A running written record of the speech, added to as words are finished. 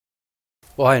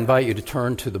Well, I invite you to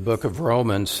turn to the book of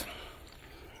Romans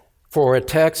for a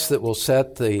text that will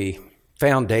set the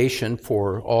foundation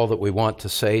for all that we want to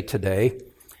say today.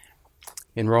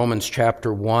 In Romans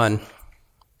chapter 1,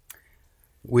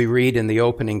 we read in the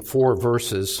opening 4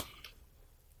 verses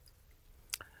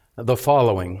the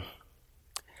following: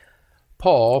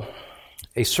 Paul,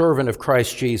 a servant of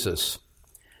Christ Jesus,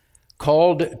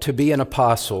 called to be an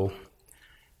apostle,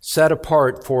 set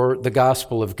apart for the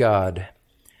gospel of God,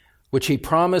 which he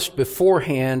promised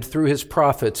beforehand through his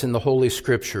prophets in the Holy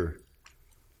Scripture,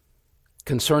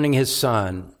 concerning his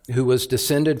Son, who was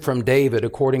descended from David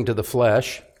according to the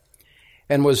flesh,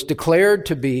 and was declared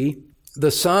to be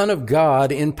the Son of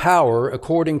God in power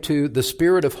according to the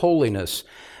Spirit of holiness,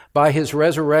 by his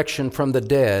resurrection from the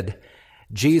dead,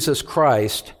 Jesus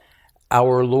Christ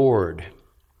our Lord.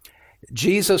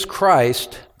 Jesus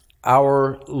Christ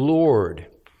our Lord.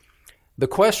 The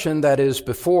question that is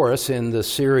before us in the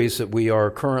series that we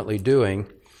are currently doing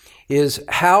is,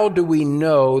 how do we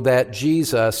know that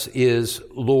Jesus is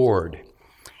Lord?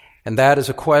 And that is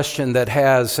a question that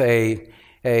has a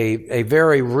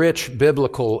very rich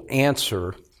biblical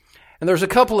answer. And there's a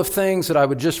couple of things that I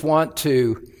would just want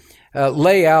to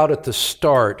lay out at the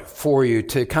start for you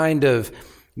to kind of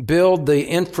build the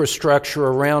infrastructure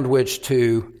around which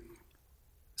to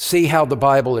see how the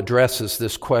Bible addresses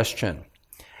this question.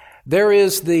 There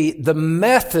is the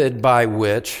method by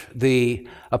which the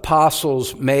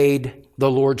apostles made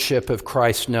the lordship of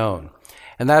Christ known.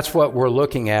 And that's what we're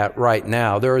looking at right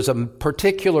now. There is a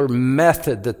particular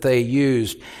method that they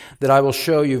used that I will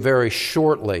show you very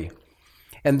shortly.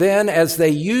 And then as they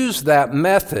use that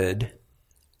method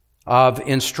of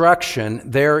instruction,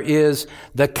 there is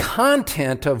the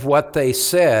content of what they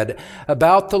said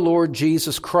about the Lord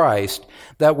Jesus Christ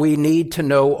that we need to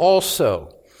know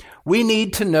also. We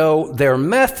need to know their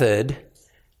method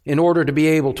in order to be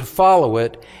able to follow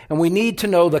it, and we need to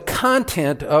know the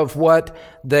content of what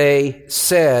they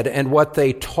said and what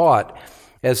they taught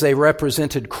as they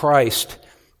represented Christ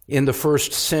in the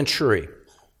first century.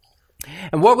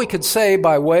 And what we could say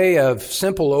by way of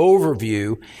simple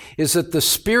overview is that the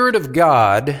Spirit of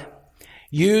God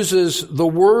uses the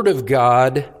Word of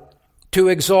God to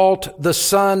exalt the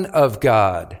Son of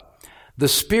God. The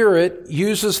Spirit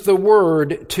uses the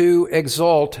Word to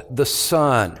exalt the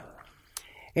Son.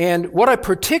 And what I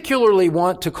particularly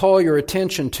want to call your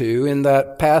attention to in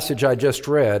that passage I just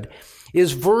read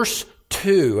is verse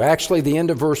 2, actually the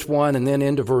end of verse 1 and then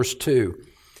into verse 2.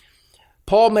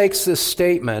 Paul makes this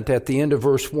statement at the end of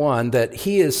verse 1 that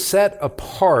he is set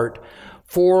apart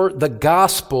for the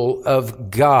gospel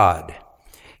of God.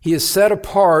 He is set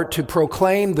apart to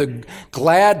proclaim the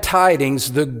glad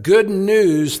tidings, the good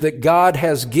news that God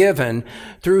has given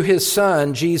through his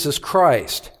Son, Jesus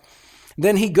Christ.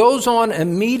 Then he goes on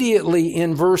immediately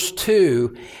in verse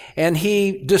 2, and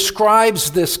he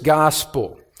describes this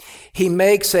gospel. He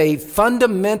makes a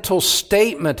fundamental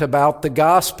statement about the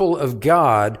gospel of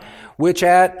God, which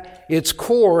at its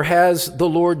core has the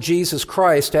Lord Jesus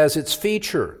Christ as its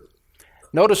feature.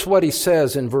 Notice what he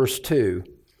says in verse 2.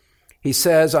 He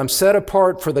says, I'm set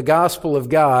apart for the gospel of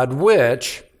God,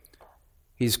 which,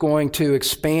 he's going to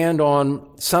expand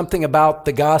on something about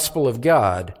the gospel of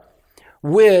God,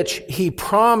 which he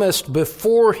promised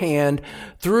beforehand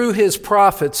through his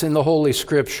prophets in the Holy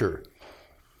Scripture.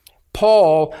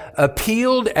 Paul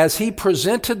appealed, as he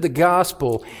presented the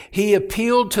gospel, he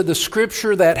appealed to the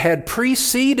Scripture that had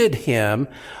preceded him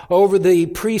over the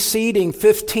preceding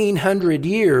 1,500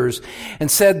 years and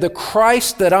said, the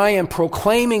Christ that I am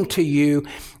proclaiming to you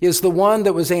is the one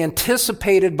that was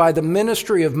anticipated by the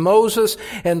ministry of Moses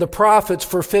and the prophets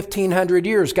for 1,500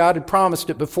 years. God had promised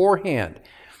it beforehand.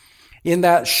 In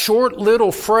that short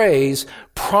little phrase,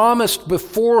 promised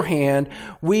beforehand,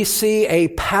 we see a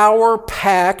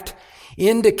power-packed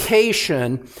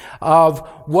indication of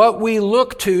what we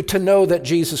look to know that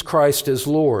Jesus Christ is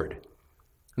Lord.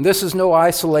 And this is no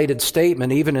isolated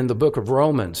statement, even in the book of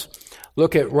Romans.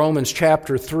 Look at Romans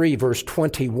chapter 3, verse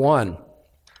 21.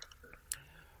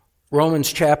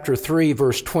 Romans chapter 3,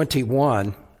 verse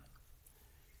 21.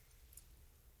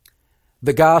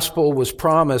 The gospel was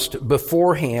promised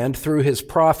beforehand through his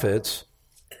prophets.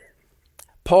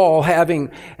 Paul,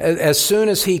 as soon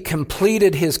as he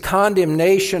completed his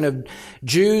condemnation of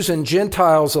Jews and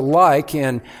Gentiles alike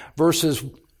in verses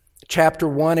chapter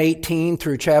 1:18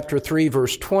 through chapter 3,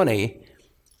 verse 20,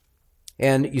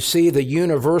 and you see the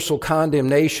universal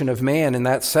condemnation of man in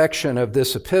that section of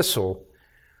this epistle,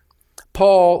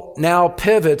 Paul now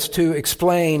pivots to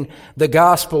explain the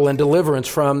gospel and deliverance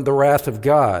from the wrath of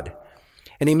God.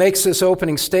 And he makes this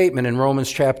opening statement in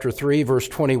Romans chapter 3, verse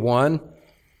 21.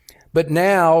 But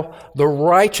now the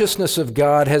righteousness of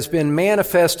God has been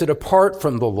manifested apart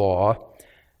from the law.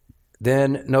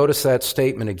 Then notice that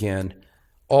statement again.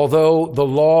 Although the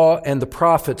law and the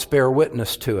prophets bear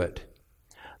witness to it.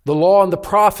 The law and the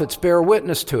prophets bear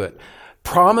witness to it.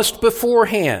 Promised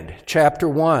beforehand, chapter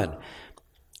 1.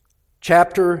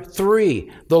 Chapter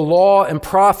 3, the law and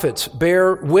prophets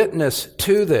bear witness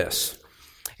to this.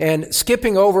 And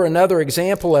skipping over another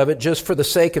example of it, just for the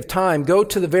sake of time, go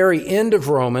to the very end of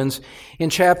Romans in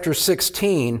chapter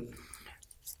 16,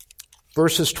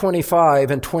 verses 25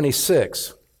 and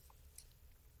 26.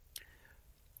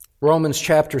 Romans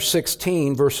chapter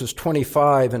 16, verses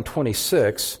 25 and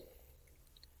 26.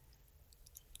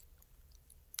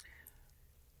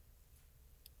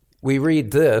 We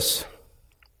read this.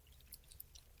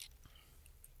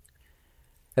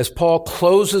 As Paul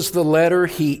closes the letter,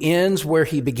 he ends where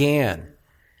he began.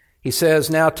 He says,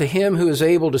 "Now to him who is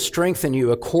able to strengthen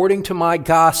you according to my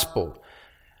gospel,"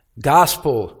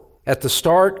 gospel at the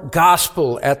start,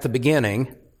 gospel at the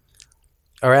beginning,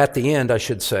 or at the end, I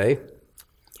should say,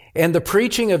 "and the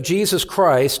preaching of Jesus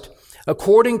Christ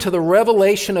according to the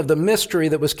revelation of the mystery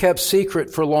that was kept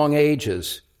secret for long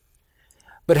ages,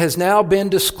 but has now been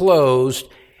disclosed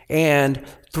and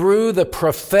through the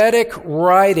prophetic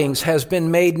writings has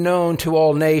been made known to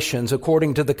all nations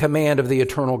according to the command of the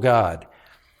eternal God."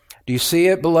 Do you see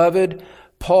it, beloved?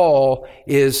 Paul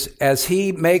is, as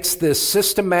he makes this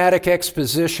systematic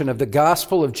exposition of the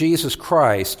gospel of Jesus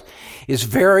Christ, is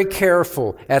very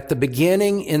careful at the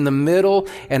beginning, in the middle,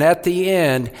 and at the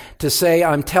end to say,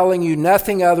 I'm telling you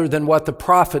nothing other than what the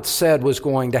prophets said was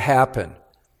going to happen.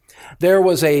 There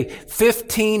was a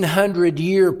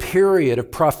 1,500-year period of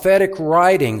prophetic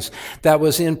writings that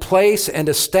was in place and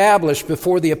established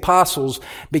before the apostles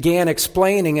began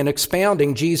explaining and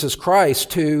expounding Jesus Christ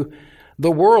to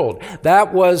the world.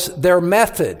 That was their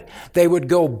method. They would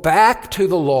go back to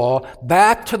the law,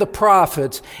 back to the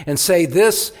prophets, and say,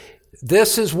 this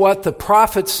is what the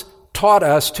prophets taught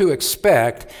us to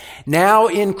expect. Now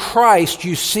in Christ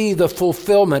you see the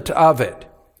fulfillment of it.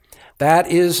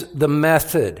 That is the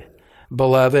method,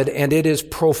 beloved, and it is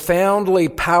profoundly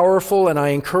powerful, and I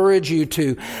encourage you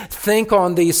to think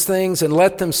on these things and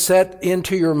let them set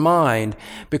into your mind,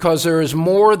 because there is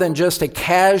more than just a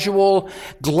casual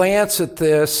glance at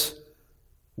this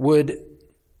would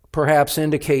perhaps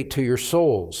indicate to your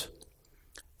souls.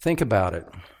 Think about it.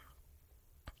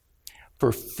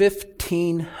 For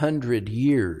 1,500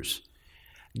 years,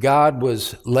 God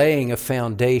was laying a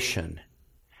foundation.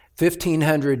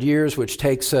 1,500 years, which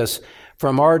takes us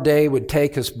from our day, would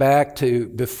take us back to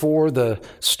before the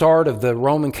start of the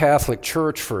Roman Catholic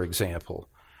Church, for example,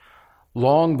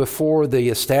 long before the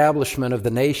establishment of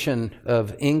the nation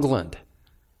of England.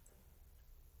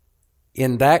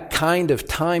 In that kind of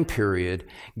time period,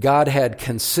 God had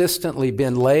consistently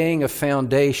been laying a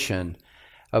foundation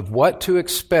of what to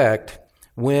expect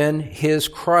when His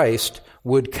Christ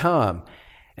would come.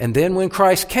 And then when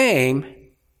Christ came,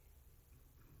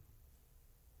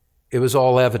 it was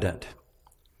all evident.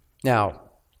 Now,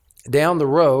 down the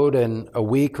road in a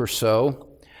week or so,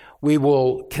 we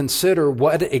will consider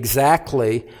what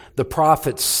exactly the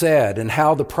prophets said and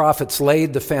how the prophets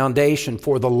laid the foundation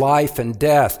for the life and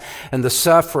death and the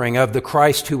suffering of the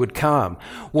Christ who would come.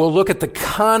 We'll look at the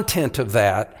content of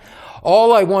that.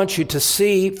 All I want you to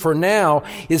see for now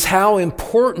is how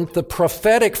important the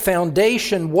prophetic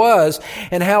foundation was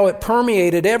and how it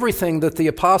permeated everything that the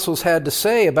apostles had to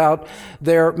say about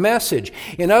their message.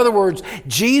 In other words,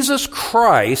 Jesus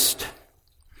Christ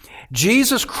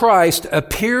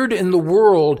appeared in the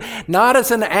world not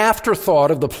as an afterthought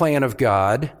of the plan of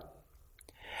God,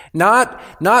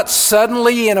 not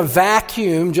suddenly in a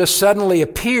vacuum, just suddenly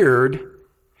appeared.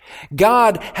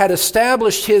 God had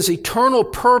established His eternal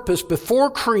purpose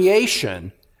before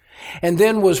creation and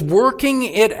then was working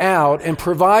it out and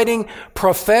providing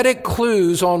prophetic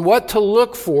clues on what to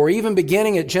look for, even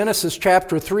beginning at Genesis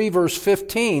chapter 3, verse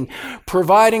 15,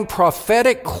 providing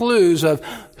prophetic clues of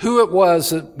who it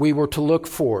was that we were to look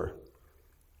for.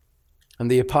 And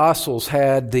the apostles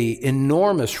had the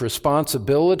enormous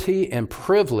responsibility and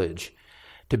privilege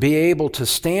to be able to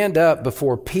stand up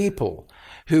before people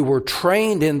who were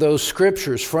trained in those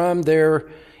scriptures from their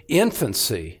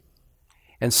infancy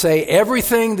and say,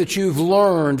 everything that you've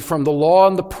learned from the law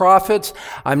and the prophets,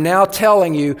 I'm now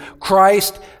telling you,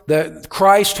 the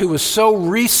Christ who was so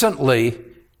recently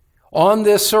on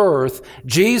this earth,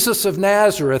 Jesus of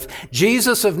Nazareth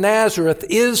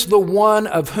is the one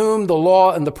of whom the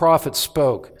law and the prophets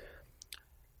spoke.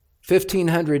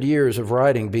 1,500 years of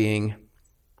writing being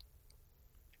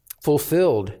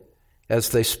fulfilled as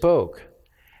they spoke.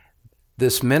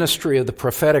 this ministry of the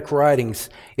prophetic writings,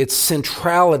 its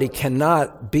centrality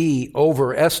cannot be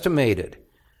overestimated.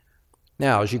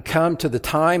 Now, as you come to the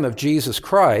time of Jesus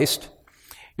Christ,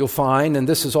 you'll find, and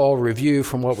this is all review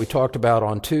from what we talked about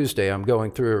on Tuesday, I'm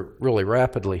going through it really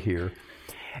rapidly here.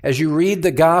 As you read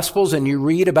the Gospels and you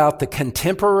read about the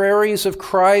contemporaries of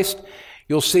Christ,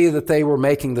 you'll see that they were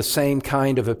making the same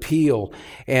kind of appeal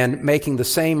and making the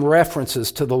same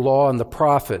references to the law and the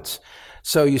prophets.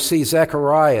 So you see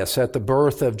Zacharias at the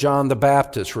birth of John the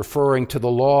Baptist referring to the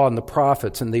law and the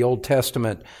prophets in the Old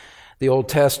Testament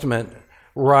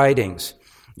writings.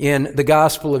 In the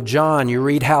Gospel of John, you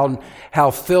read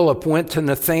how Philip went to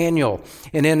Nathanael,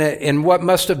 and in what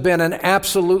must have been an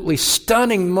absolutely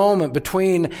stunning moment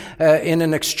in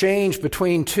an exchange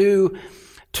between two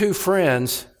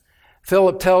friends,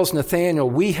 Philip tells Nathanael,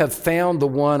 "We have found the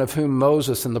one of whom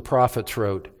Moses and the prophets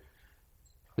wrote.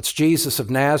 It's Jesus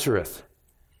of Nazareth."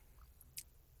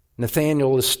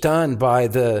 Nathanael is stunned by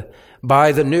the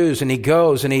news, and he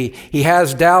goes and he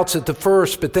has doubts at the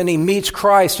first, but then he meets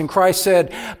Christ, and Christ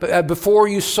said, "Before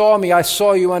you saw me, I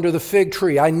saw you under the fig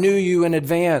tree. I knew you in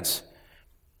advance."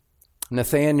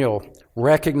 Nathanael,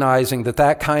 recognizing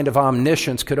that kind of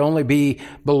omniscience could only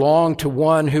belong to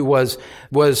one who was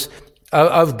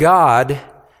of God,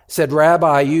 said,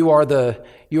 "Rabbi, you are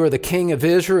the King of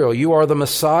Israel. You are the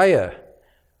Messiah."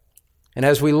 And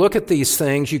as we look at these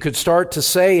things, you could start to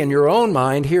say in your own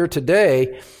mind here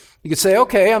today, you could say,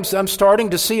 okay, I'm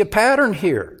starting to see a pattern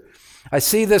here. I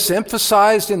see this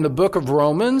emphasized in the book of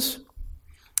Romans.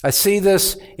 I see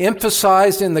this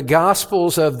emphasized in the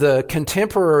Gospels of the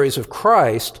contemporaries of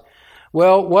Christ.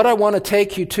 Well, what I want to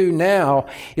take you to now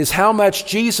is how much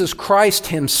Jesus Christ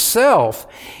himself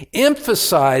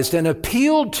emphasized and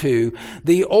appealed to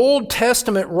the Old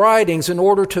Testament writings in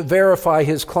order to verify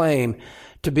his claim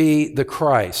to be the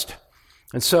Christ.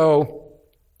 And so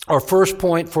our first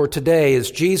point for today is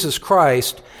Jesus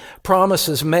Christ,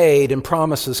 promises made and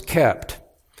promises kept.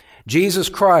 Jesus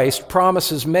Christ,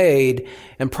 promises made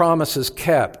and promises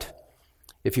kept.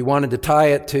 If you wanted to tie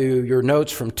it to your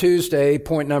notes from Tuesday,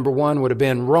 point number 1 would have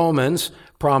been Romans,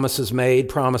 promises made,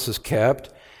 promises kept.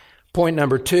 Point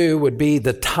number 2 would be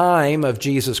the time of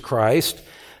Jesus Christ,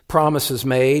 promises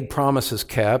made, promises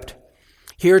kept.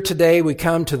 Here today we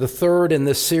come to the third in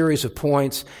this series of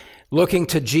points, looking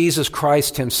to Jesus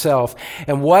Christ himself.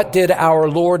 And what did our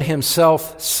Lord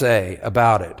himself say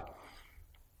about it?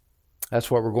 That's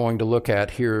what we're going to look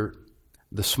at here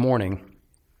this morning,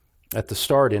 at the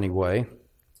start anyway.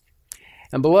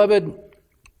 And beloved,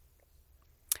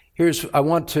 I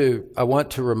want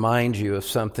to remind you of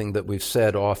something that we've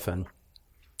said often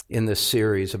in this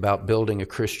series about building a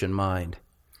Christian mind.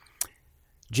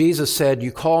 Jesus said,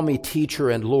 "You call me teacher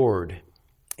and Lord,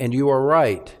 and you are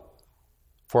right,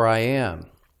 for I am."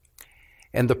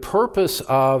 And the purpose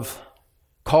of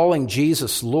calling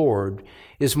Jesus Lord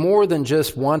is more than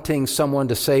just wanting someone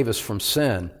to save us from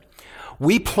sin.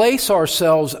 We place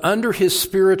ourselves under his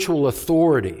spiritual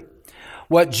authority.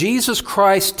 What Jesus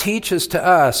Christ teaches to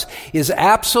us is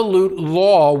absolute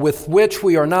law with which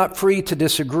we are not free to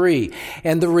disagree.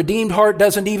 And the redeemed heart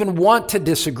doesn't even want to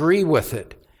disagree with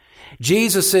it.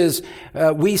 Jesus is,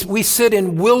 we sit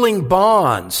in willing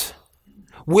bonds,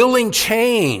 willing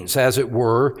chains, as it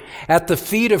were, at the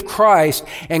feet of Christ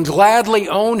and gladly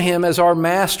own him as our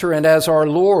master and as our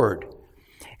Lord.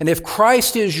 And if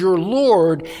Christ is your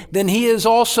Lord, then he is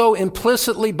also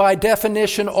implicitly, by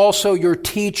definition, also your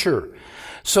teacher.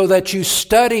 So that you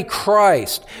study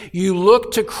Christ, you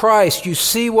look to Christ, you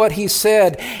see what he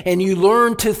said, and you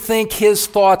learn to think his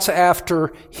thoughts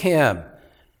after him.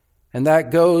 And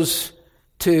that goes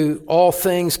to all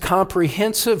things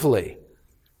comprehensively.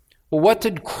 Well, what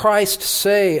did Christ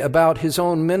say about his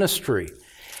own ministry?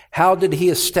 How did he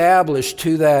establish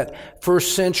to that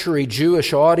first century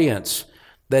Jewish audience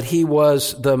that he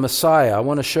was the Messiah? I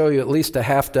want to show you at least a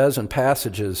half dozen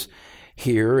passages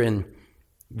here in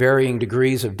varying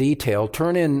degrees of detail.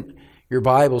 Turn in your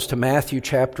Bibles to Matthew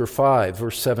chapter 5,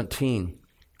 verse 17.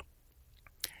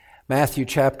 Matthew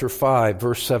chapter 5,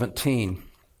 verse 17.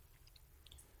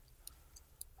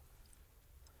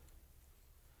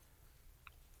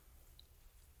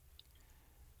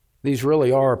 These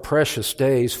really are precious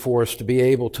days for us to be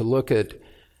able to look at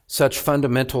such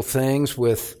fundamental things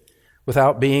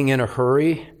without being in a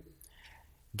hurry,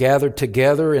 gathered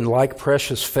together in like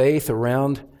precious faith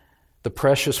around the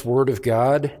precious Word of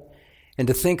God, and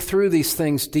to think through these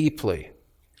things deeply.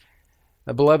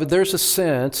 Now, beloved, there's a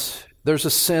sense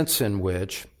in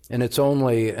which, and it's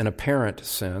only an apparent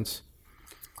sense,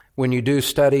 when you do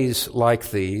studies like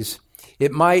these,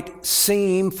 it might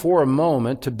seem for a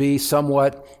moment to be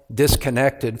somewhat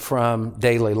disconnected from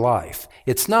daily life.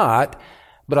 It's not,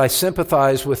 but I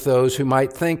sympathize with those who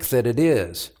might think that it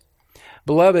is.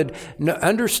 Beloved,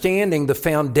 understanding the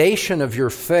foundation of your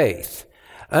faith,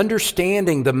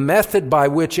 understanding the method by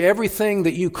which everything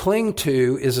that you cling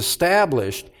to is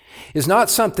established, is not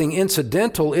something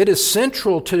incidental. It is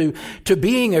central to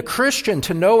being a Christian,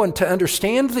 to know and to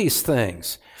understand these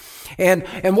things. And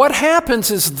what happens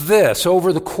is this: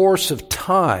 over the course of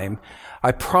time,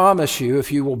 I promise you,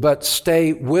 if you will but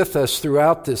stay with us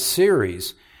throughout this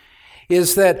series,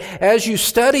 is that as you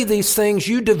study these things,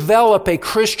 you develop a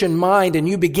Christian mind and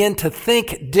you begin to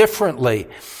think differently.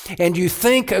 And you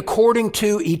think according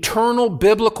to eternal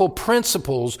biblical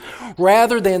principles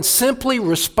rather than simply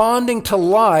responding to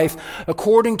life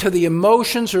according to the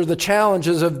emotions or the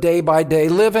challenges of day-by-day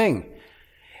living.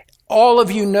 All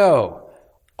of you know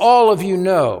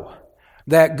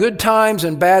that good times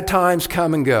and bad times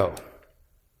come and go.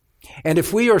 And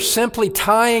if we are simply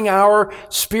tying our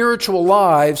spiritual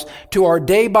lives to our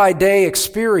day-by-day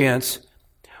experience,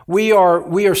 we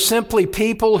are simply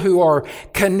people who are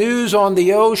canoes on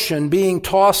the ocean being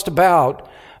tossed about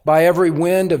by every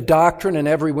wind of doctrine and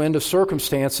every wind of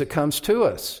circumstance that comes to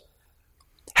us.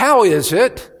 How is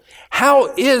it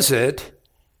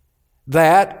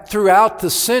that throughout the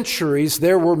centuries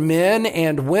there were men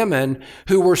and women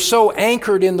who were so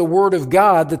anchored in the Word of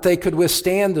God that they could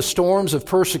withstand the storms of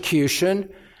persecution,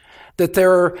 that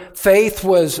their faith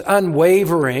was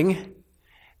unwavering?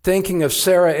 Thinking of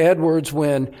Sarah Edwards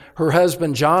when her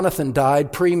husband Jonathan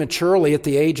died prematurely at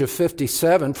the age of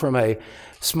 57 from a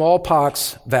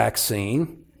smallpox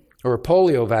vaccine, or a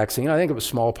polio vaccine. I think it was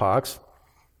smallpox.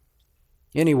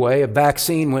 Anyway, a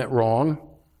vaccine went wrong.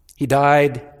 He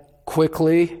died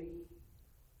quickly,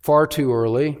 far too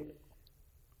early.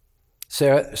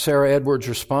 Sarah Edwards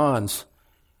responds,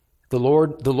 the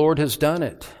Lord has done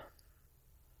it.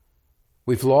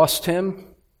 We've lost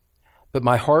him, but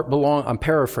my heart I'm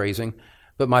paraphrasing,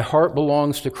 but my heart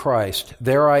belongs to Christ.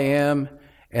 There I am,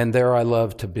 and there I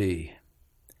love to be.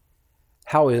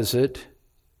 How is it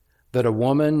that a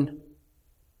woman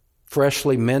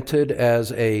freshly minted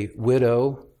as a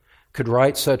widow could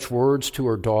write such words to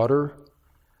her daughter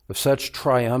of such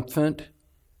triumphant,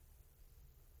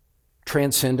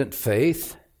 transcendent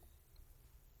faith?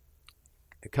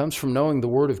 It comes from knowing the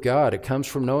Word of God. It comes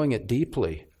from knowing it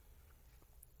deeply.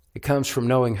 It comes from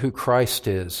knowing who Christ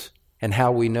is and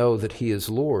how we know that He is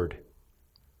Lord.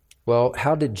 Well,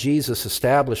 how did Jesus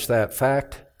establish that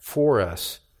fact for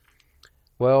us?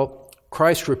 Well,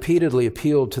 Christ repeatedly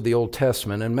appealed to the Old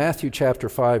Testament. In Matthew chapter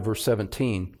 5, verse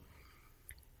 17,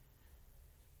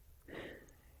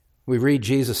 we read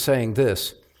Jesus saying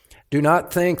this, "Do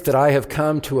not think that I have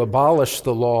come to abolish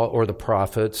the law or the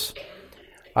prophets.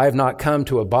 I have not come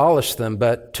to abolish them,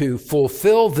 but to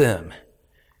fulfill them.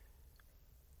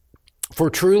 For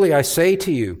truly I say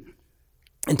to you,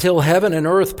 until heaven and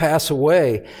earth pass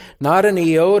away, not an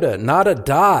iota, not a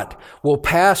dot will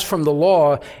pass from the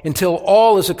law until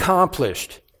all is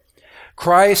accomplished."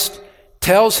 Christ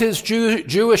tells his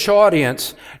Jewish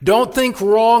audience, don't think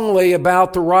wrongly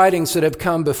about the writings that have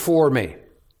come before me.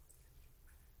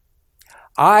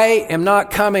 I am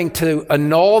not coming to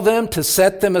annul them, to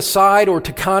set them aside, or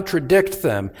to contradict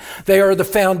them. They are the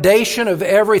foundation of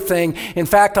everything. In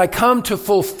fact, I come to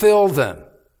fulfill them.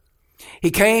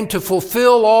 He came to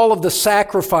fulfill all of the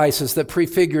sacrifices that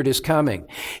prefigured his coming.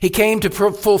 He came to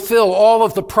fulfill all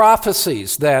of the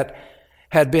prophecies that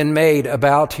had been made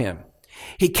about him.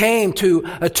 He came to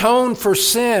atone for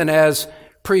sin as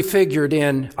prefigured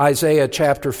in Isaiah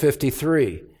chapter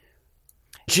 53.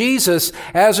 Jesus,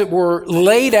 as it were,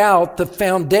 laid out the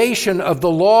foundation of the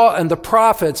law and the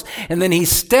prophets, and then he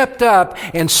stepped up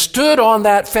and stood on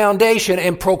that foundation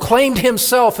and proclaimed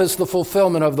himself as the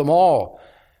fulfillment of them all.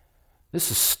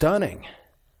 This is stunning.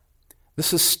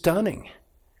 This is stunning.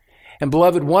 And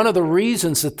beloved, one of the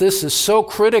reasons that this is so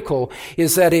critical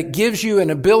is that it gives you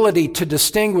an ability to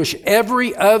distinguish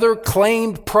every other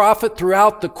claimed prophet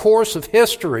throughout the course of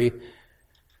history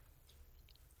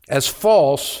as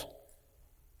false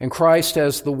and Christ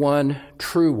as the one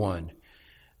true one.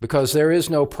 Because there is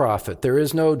no prophet, there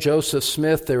is no Joseph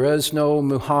Smith, there is no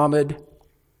Muhammad,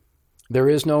 there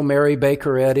is no Mary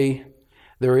Baker Eddy,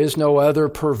 there is no other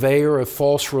purveyor of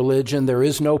false religion, there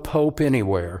is no pope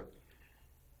anywhere.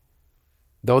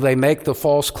 Though they make the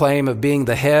false claim of being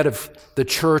the head of the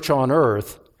church on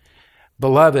earth,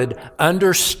 beloved,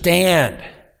 understand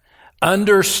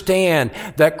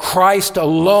that Christ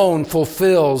alone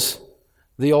fulfills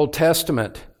the Old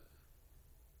Testament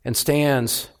and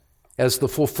stands as the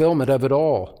fulfillment of it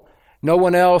all. No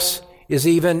one else is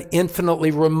even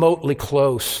infinitely remotely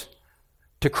close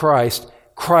to Christ.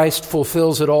 Christ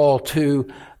fulfills it all to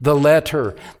the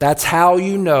letter. That's how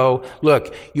you know.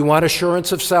 Look, you want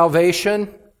assurance of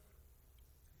salvation?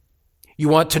 You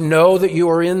want to know that you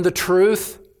are in the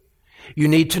truth? You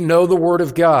need to know the Word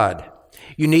of God.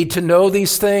 You need to know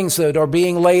these things that are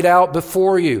being laid out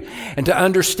before you and to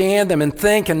understand them and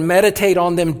think and meditate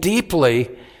on them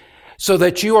deeply so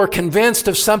that you are convinced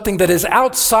of something that is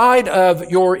outside of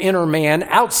your inner man,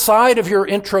 outside of your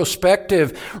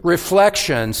introspective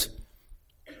reflections,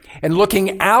 and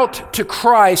looking out to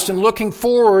Christ and looking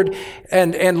forward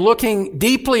and looking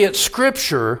deeply at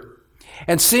Scripture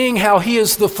and seeing how He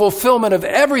is the fulfillment of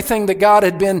everything that God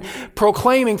had been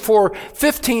proclaiming for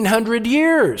 1,500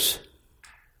 years.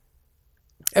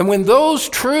 And when those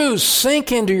truths sink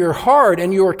into your heart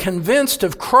and you are convinced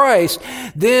of Christ,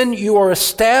 then you are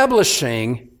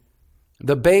establishing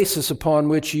the basis upon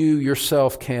which you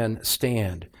yourself can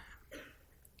stand.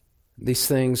 These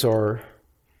things are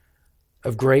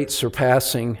of great,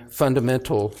 surpassing,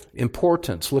 fundamental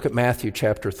importance. Look at Matthew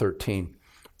chapter 13.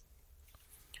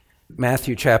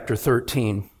 Matthew chapter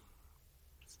 13.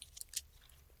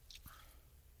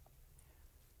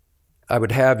 I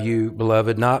would have you,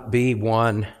 beloved, not be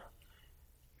one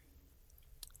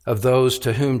of those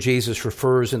to whom Jesus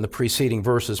refers in the preceding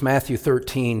verses. Matthew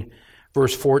 13,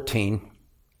 verse 14.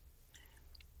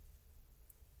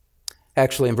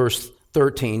 Actually, in verse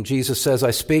 13, Jesus says,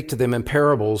 I speak to them in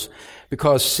parables,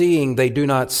 because seeing they do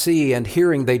not see, and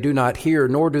hearing they do not hear,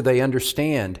 nor do they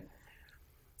understand.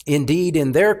 Indeed,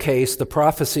 in their case, the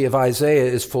prophecy of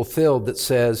Isaiah is fulfilled that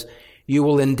says, you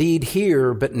will indeed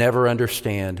hear, but never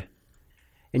understand.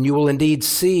 And you will indeed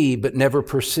see, but never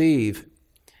perceive.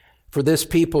 For this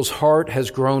people's heart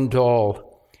has grown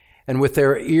dull, and with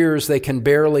their ears they can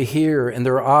barely hear, and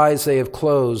their eyes they have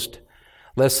closed,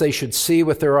 lest they should see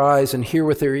with their eyes and hear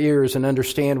with their ears and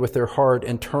understand with their heart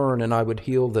and turn, and I would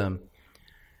heal them.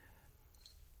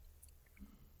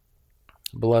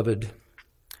 Beloved,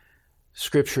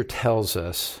 Scripture tells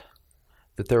us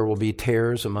that there will be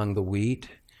tares among the wheat.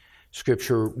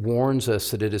 Scripture warns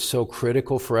us that it is so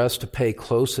critical for us to pay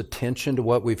close attention to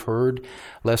what we've heard,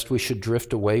 lest we should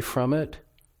drift away from it.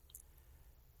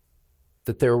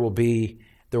 That there will be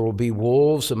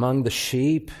wolves among the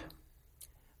sheep.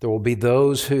 There will be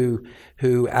those who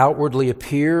outwardly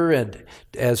appear and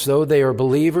as though they are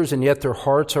believers, and yet their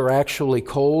hearts are actually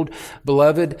cold.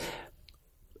 Beloved,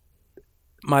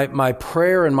 my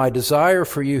prayer and my desire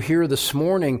for you here this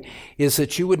morning is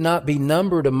that you would not be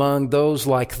numbered among those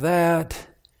like that,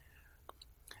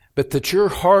 but that your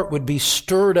heart would be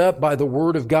stirred up by the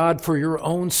Word of God for your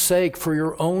own sake, for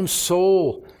your own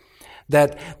soul.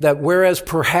 That whereas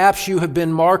perhaps you have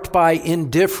been marked by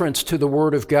indifference to the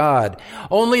Word of God,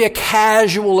 only a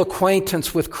casual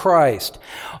acquaintance with Christ,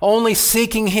 only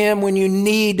seeking Him when you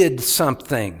needed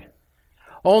something,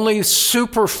 only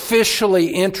superficially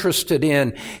interested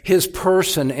in His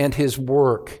person and His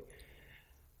work,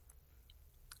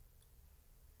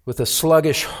 with a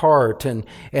sluggish heart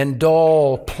and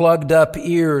dull, plugged up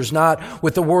ears, not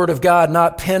with the Word of God,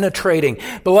 not penetrating.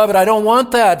 Beloved, I don't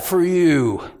want that for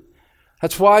you.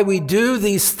 That's why we do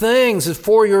these things, is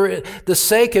for the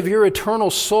sake of your eternal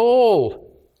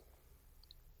soul.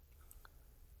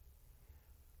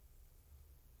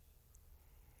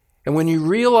 And when you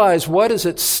realize what is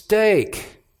at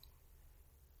stake,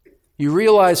 you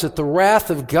realize that the wrath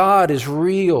of God is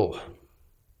real.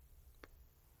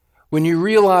 When you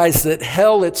realize that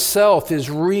hell itself is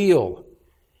real,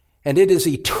 and it is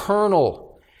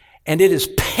eternal, and it is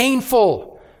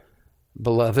painful,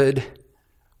 beloved,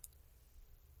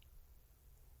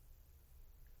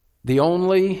 the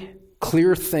only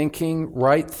clear-thinking,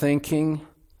 right-thinking,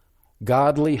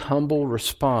 godly, humble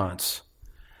response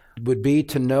would be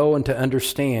to know and to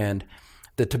understand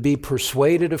that to be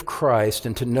persuaded of Christ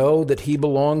and to know that He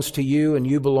belongs to you and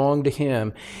you belong to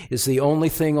Him is the only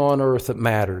thing on earth that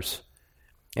matters.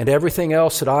 And everything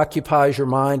else that occupies your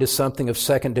mind is something of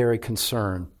secondary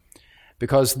concern.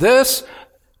 Because this,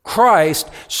 Christ,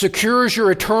 secures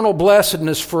your eternal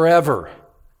blessedness forever.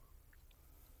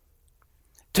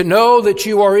 To know that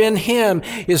you are in Him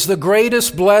is the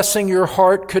greatest blessing your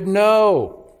heart could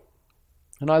know.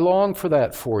 And I long for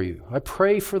that for you. I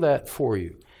pray for that for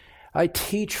you. I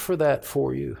teach for that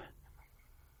for you.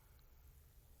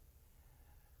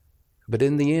 But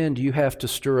in the end, you have to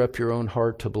stir up your own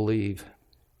heart to believe.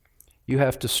 You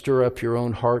have to stir up your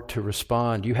own heart to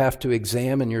respond. You have to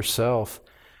examine yourself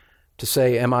to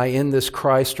say, am I in this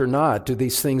Christ or not? Do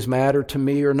these things matter to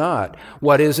me or not?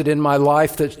 What is it in my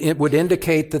life that it would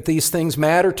indicate that these things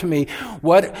matter to me?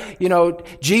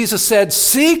 Jesus said,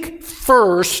 seek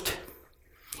first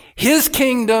His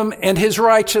kingdom and His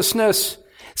righteousness.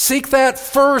 Seek that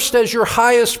first as your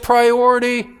highest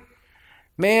priority.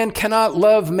 Man cannot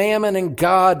love mammon and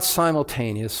God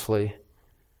simultaneously.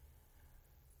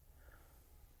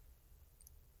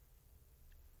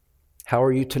 How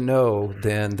are you to know,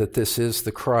 then, that this is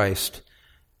the Christ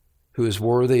who is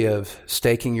worthy of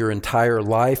staking your entire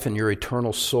life and your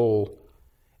eternal soul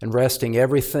and resting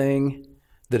everything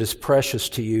that is precious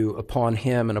to you upon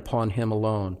Him and upon Him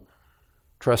alone,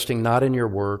 trusting not in your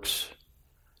works,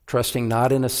 trusting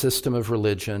not in a system of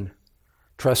religion,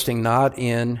 trusting not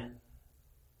in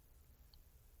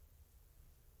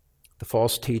the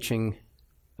false teaching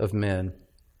of men,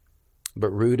 but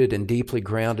rooted and deeply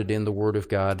grounded in the Word of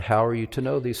God? How are you to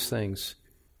know these things?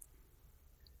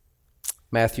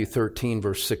 Matthew 13,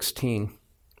 verse 16.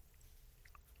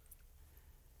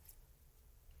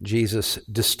 Jesus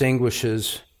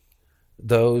distinguishes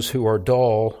those who are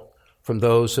dull from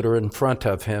those that are in front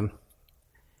of Him.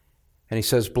 And He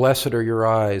says, "Blessed are your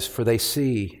eyes, for they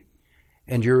see,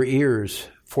 and your ears,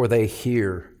 for they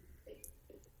hear.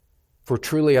 For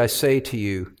truly I say to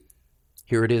you,"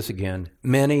 here it is again,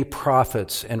 "many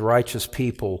prophets and righteous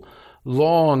people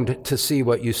longed to see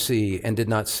what you see and did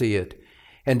not see it,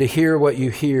 and to hear what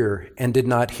you hear and did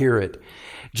not hear it."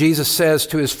 Jesus says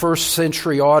to His first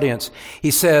century audience,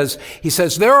 He says,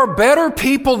 there are better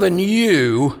people than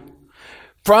you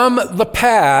from the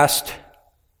past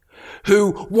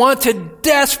who wanted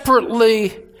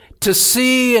desperately to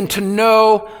see and to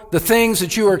know the things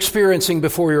that you are experiencing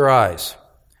before your eyes.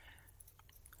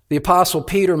 The Apostle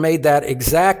Peter made that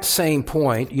exact same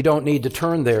point. You don't need to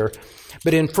turn there.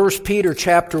 But in 1 Peter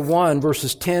chapter 1,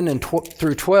 verses 10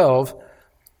 through 12,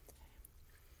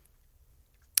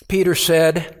 Peter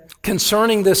said,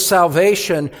 concerning this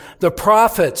salvation, the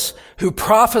prophets who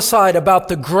prophesied about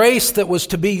the grace that was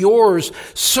to be yours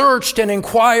searched and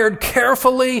inquired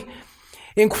carefully,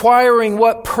 inquiring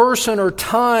what person or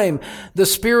time the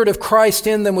Spirit of Christ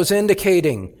in them was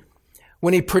indicating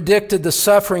when He predicted the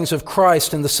sufferings of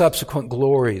Christ and the subsequent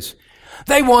glories.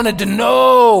 They wanted to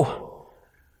know.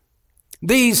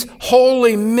 These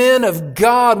holy men of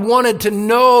God wanted to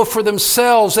know for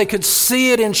themselves. They could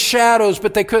see it in shadows,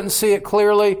 but they couldn't see it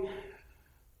clearly.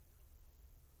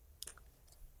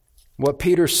 What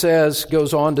Peter says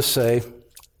goes on to say,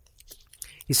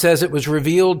 he says it was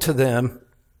revealed to them.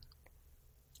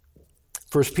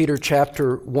 1 Peter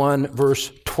chapter 1,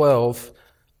 verse 12,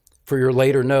 for your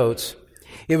later notes.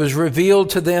 It was revealed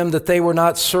to them that they were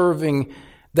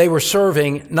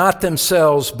serving not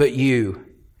themselves, but you,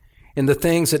 in the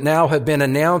things that now have been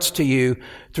announced to you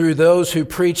through those who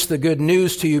preach the good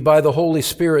news to you by the Holy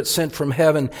Spirit sent from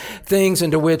heaven, things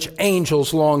into which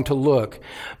angels long to look.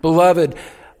 Beloved,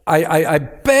 I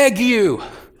beg you,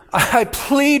 I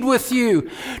plead with you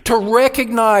to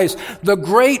recognize the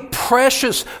great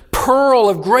precious pearl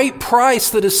of great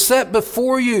price that is set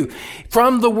before you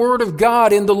from the Word of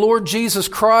God in the Lord Jesus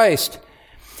Christ.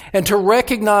 And to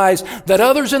recognize that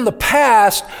others in the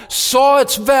past saw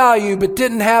its value but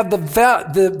didn't have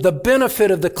the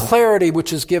benefit of the clarity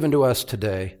which is given to us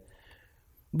today.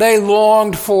 They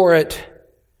longed for it.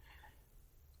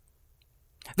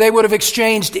 They would have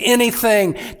exchanged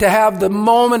anything to have the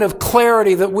moment of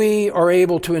clarity that we are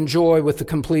able to enjoy with the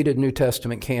completed New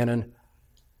Testament canon.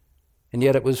 And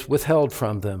yet it was withheld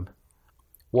from them.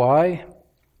 Why?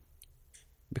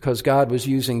 Because God was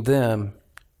using them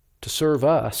to serve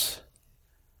us.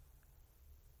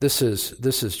 This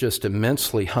is just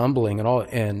immensely humbling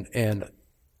and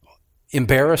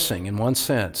embarrassing in one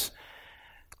sense.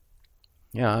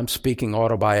 Yeah, I'm speaking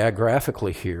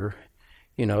autobiographically here.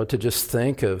 To just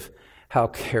think of how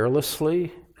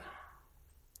carelessly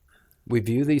we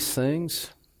view these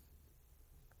things,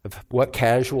 of what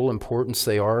casual importance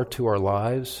they are to our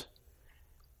lives,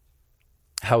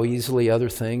 how easily other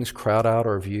things crowd out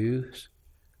our views,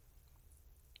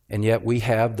 and yet we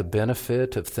have the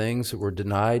benefit of things that were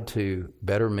denied to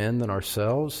better men than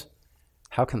ourselves.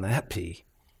 How can that be?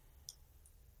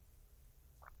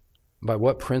 By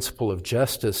what principle of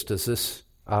justice does this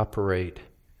operate?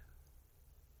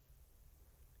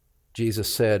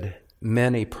 Jesus said,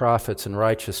 many prophets and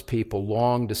righteous people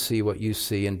longed to see what you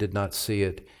see and did not see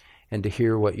it, and to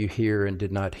hear what you hear and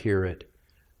did not hear it.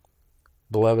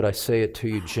 Beloved, I say it to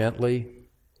you gently,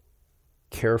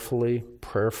 carefully,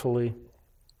 prayerfully.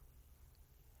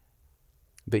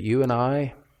 But you and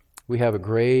I, we have a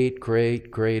great, great,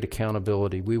 great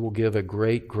accountability. We will give a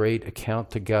great, great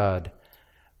account to God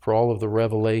for all of the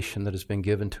revelation that has been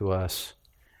given to us,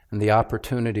 and the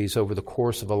opportunities over the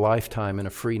course of a lifetime in a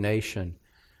free nation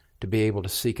to be able to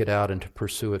seek it out and to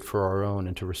pursue it for our own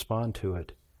and to respond to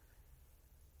it.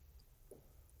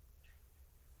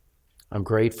 I'm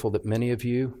grateful that many of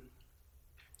you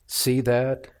see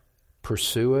that,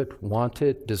 pursue it, want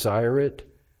it, desire it.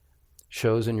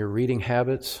 Shows in your reading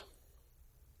habits.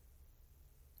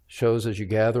 Shows as you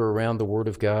gather around the Word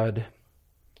of God.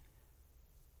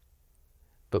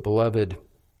 But beloved,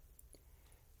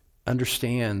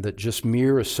 understand that just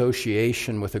mere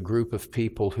association with a group of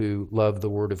people who love the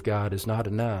Word of God is not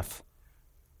enough.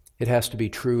 It has to be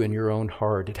true in your own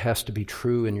heart. It has to be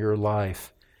true in your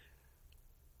life.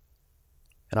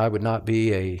 And I would not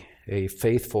be a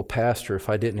faithful pastor if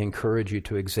I didn't encourage you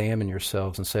to examine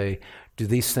yourselves and say, do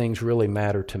these things really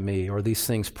matter to me? Are these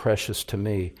things precious to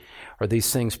me? Are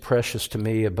these things precious to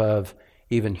me above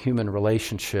even human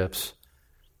relationships?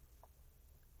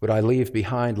 Would I leave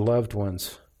behind loved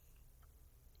ones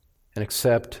and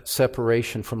accept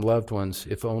separation from loved ones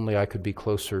if only I could be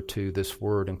closer to this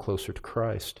Word and closer to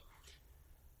Christ?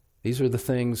 These are the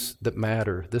things that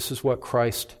matter. This is what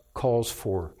Christ calls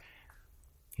for.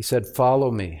 He said,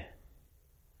 follow me.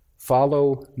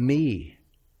 Follow me.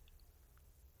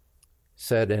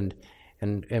 Said,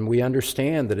 and we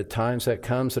understand that at times that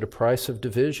comes at a price of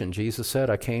division. Jesus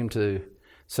said, I came to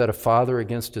set a father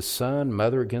against his son,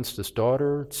 mother against his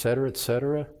daughter, etc.,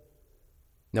 etc.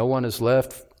 No one is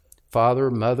left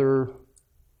father, mother,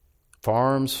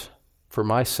 farms for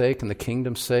my sake and the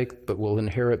kingdom's sake, but will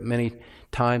inherit many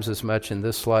times as much in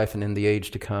this life and in the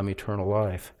age to come, eternal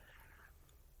life.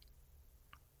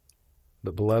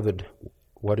 But beloved,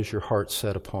 what is your heart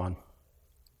set upon?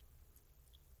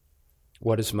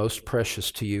 What is most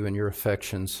precious to you in your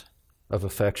affections of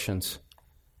affections?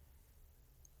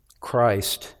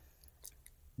 Christ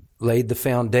laid the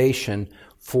foundation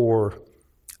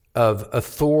of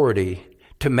authority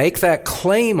to make that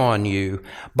claim on you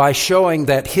by showing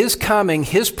that His coming,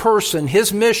 His person,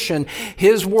 His mission,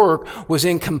 His work was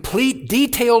in complete,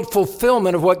 detailed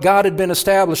fulfillment of what God had been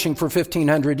establishing for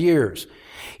 1,500 years.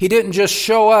 He didn't just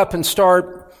show up and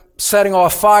start setting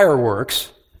off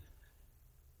fireworks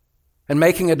and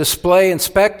making a display and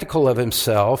spectacle of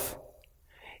Himself.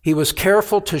 He was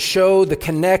careful to show the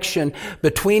connection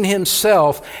between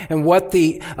Himself and what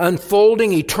the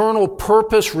unfolding eternal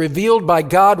purpose revealed by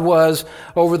God was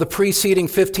over the preceding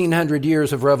 1,500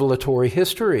 years of revelatory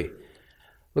history.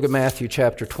 Look at Matthew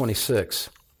chapter 26.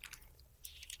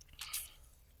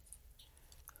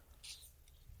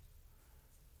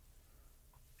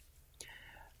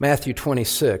 Matthew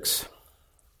 26,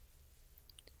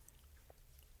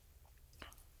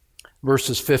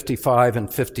 verses 55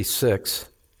 and 56.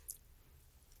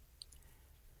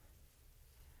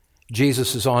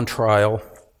 Jesus is on trial.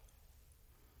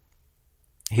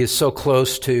 He is so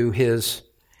close to His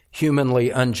humanly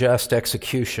unjust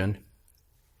execution.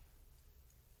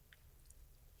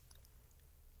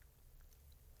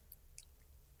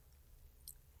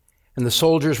 And the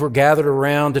soldiers were gathered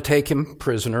around to take Him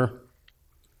prisoner.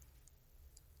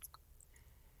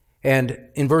 And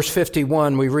in verse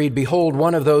 51 we read, behold,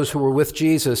 one of those who were with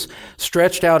Jesus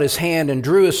stretched out his hand and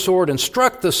drew his sword and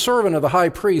struck the servant of the high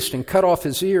priest and cut off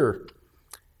his ear.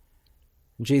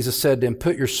 And Jesus said to him,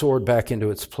 put your sword back into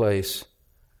its place,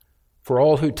 for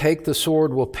all who take the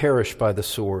sword will perish by the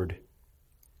sword.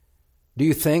 Do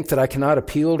you think that I cannot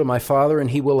appeal to my Father and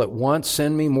He will at once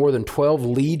send me more than 12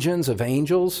 legions of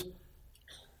angels?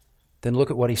 Then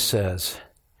look at what He says.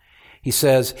 He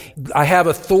says, I have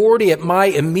authority at my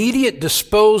immediate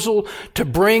disposal to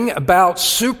bring about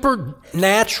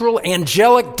supernatural,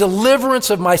 angelic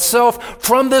deliverance of myself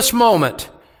from this moment.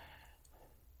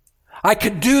 I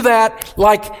could do that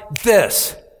like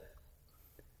this.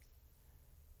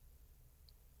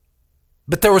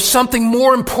 But there was something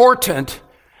more important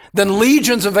than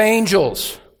legions of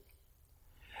angels.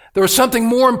 There was something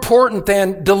more important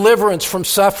than deliverance from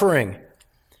suffering.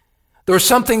 There was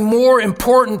something more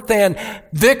important than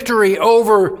victory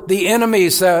over the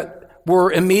enemies that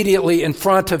were immediately in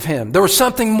front of Him. There was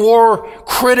something more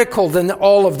critical than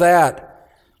all of that.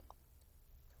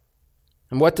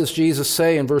 And what does Jesus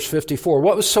say in verse 54?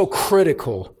 What was so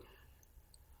critical?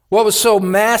 What was so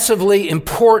massively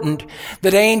important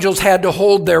that angels had to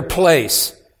hold their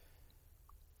place,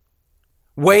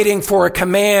 waiting for a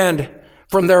command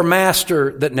from their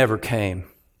master that never came?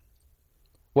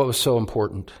 What was so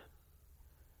important?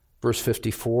 Verse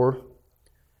 54,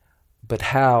 but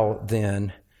how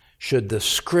then should the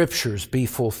Scriptures be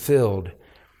fulfilled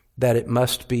that it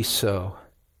must be so?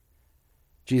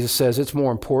 Jesus says it's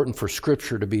more important for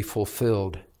Scripture to be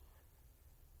fulfilled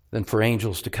than for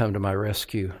angels to come to my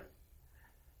rescue.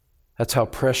 That's how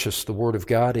precious the Word of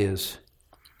God is.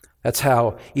 That's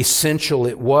how essential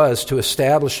it was to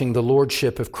establishing the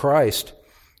Lordship of Christ.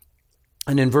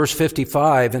 And in verse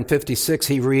 55 and 56,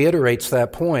 He reiterates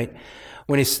that point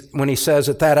when he says,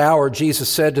 at that hour, Jesus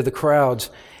said to the crowds,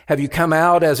 have you come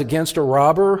out as against a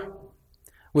robber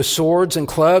with swords and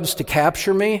clubs to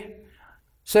capture me? He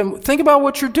said, think about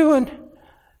what you're doing.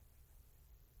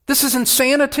 This is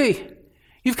insanity.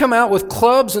 You've come out with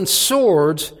clubs and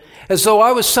swords as though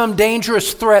I was some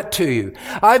dangerous threat to you.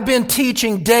 I've been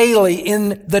teaching daily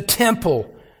in the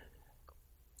temple,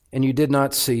 and you did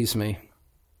not seize me.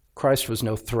 Christ was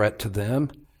no threat to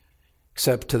them,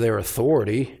 except to their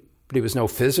authority, but he was no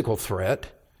physical threat.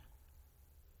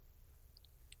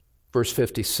 Verse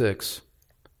 56,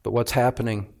 but what's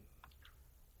happening?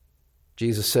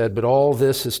 Jesus said, but all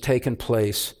this has taken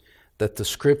place that the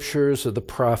scriptures of the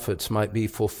prophets might be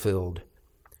fulfilled.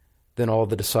 Then all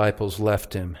the disciples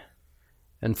left him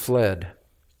and fled.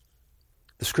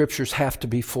 The scriptures have to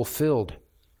be fulfilled.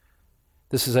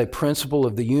 This is a principle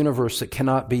of the universe that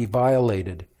cannot be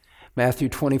violated. Matthew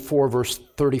 24, verse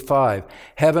 35,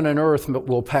 heaven and earth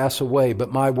will pass away,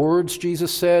 but my words,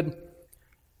 Jesus said,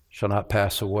 shall not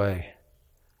pass away.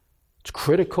 It's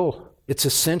critical. It's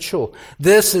essential.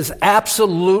 This is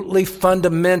absolutely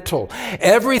fundamental.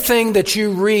 Everything that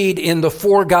you read in the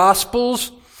four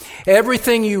Gospels,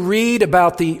 everything you read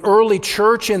about the early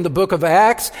church in the book of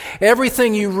Acts,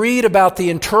 everything you read about the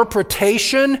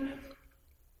interpretation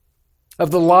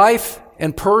of the life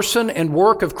and person and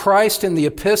work of Christ in the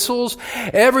epistles,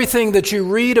 everything that you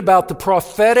read about the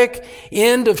prophetic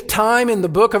end of time in the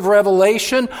book of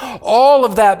Revelation, all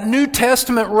of that New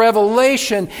Testament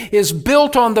revelation is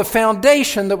built on the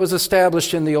foundation that was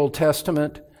established in the Old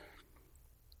Testament.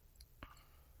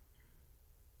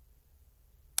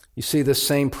 You see this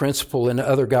same principle in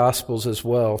other Gospels as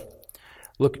well.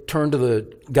 Turn to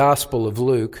the Gospel of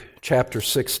Luke, chapter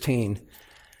 16.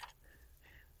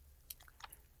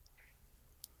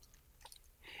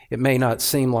 It may not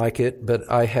seem like it,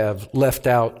 but I have left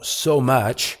out so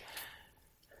much.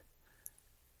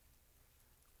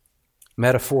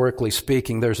 Metaphorically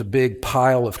speaking, there's a big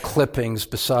pile of clippings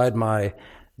beside my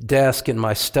desk in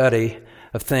my study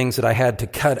of things that I had to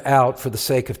cut out for the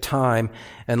sake of time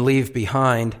and leave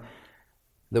behind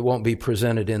that won't be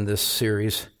presented in this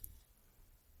series.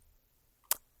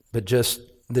 But just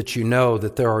that you know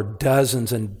that there are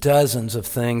dozens and dozens of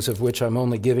things of which I'm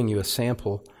only giving you a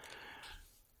sample.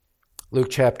 Luke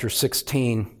chapter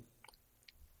 16,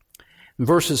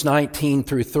 verses 19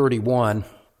 through 31.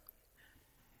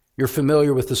 You're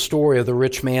familiar with the story of the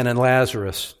rich man and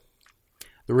Lazarus.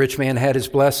 The rich man had his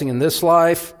blessing in this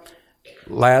life.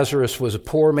 Lazarus was a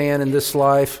poor man in this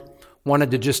life,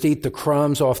 wanted to just eat the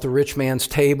crumbs off the rich man's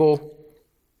table.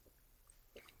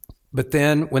 But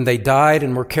then when they died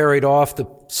and were carried off, the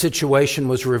situation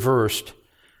was reversed.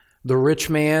 The rich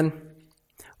man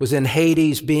was in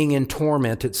Hades being in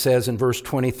torment, it says in verse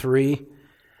 23.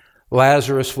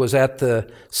 Lazarus was at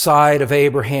the side of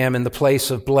Abraham in the place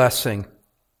of blessing.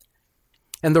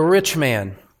 And the rich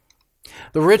man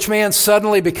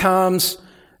suddenly becomes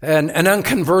an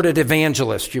unconverted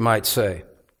evangelist, you might say.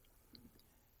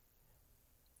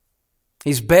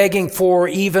 He's begging for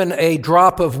even a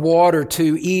drop of water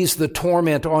to ease the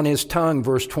torment on his tongue,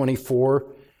 verse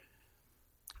 24.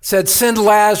 Said, send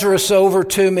Lazarus over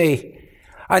to me.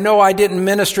 I know I didn't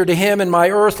minister to him in my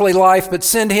earthly life, but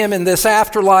send him in this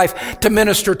afterlife to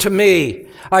minister to me.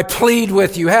 I plead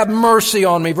with you, have mercy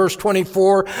on me. Verse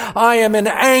 24, I am in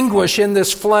anguish in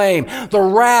this flame. The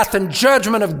wrath and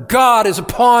judgment of God is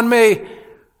upon me.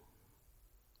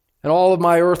 And all of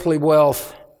my earthly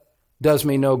wealth does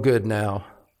me no good now.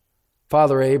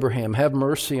 Father Abraham, have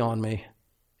mercy on me.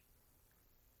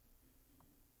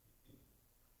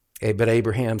 But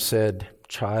Abraham said,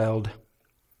 child,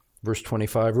 verse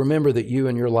 25, remember that you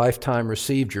in your lifetime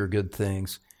received your good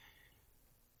things,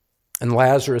 and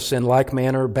Lazarus in like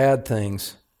manner bad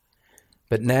things.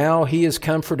 But now he is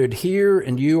comforted here,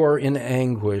 and you are in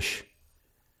anguish.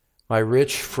 My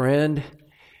rich friend,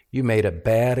 you made a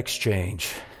bad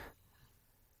exchange.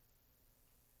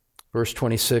 Verse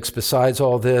 26, besides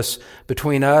all this,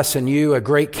 between us and you a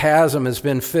great chasm has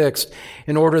been fixed,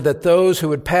 in order that those who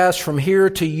would pass from here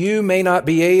to you may not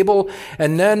be able,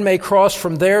 and none may cross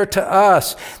from there to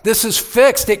us. This is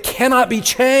fixed. It cannot be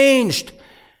changed.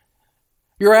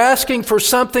 You're asking for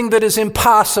something that is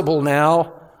impossible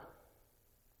now,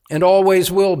 and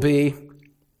always will be.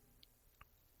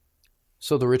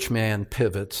 So the rich man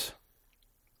pivots.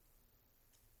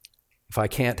 If I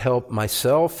can't help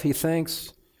myself, he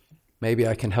thinks, maybe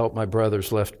I can help my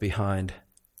brothers left behind.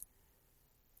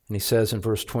 And he says in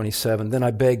verse 27, then I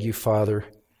beg you, Father,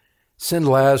 send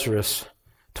Lazarus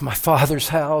to my father's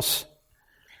house.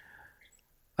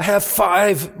 I have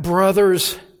 5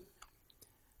 brothers.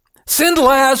 Send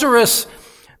Lazarus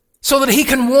so that he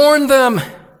can warn them.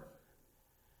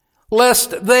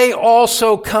 lest they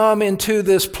also come into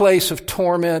this place of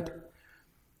torment.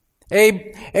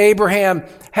 Abraham,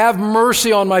 have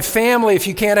mercy on my family if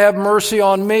you can't have mercy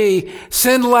on me.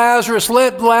 Send Lazarus,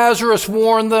 let Lazarus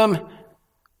warn them.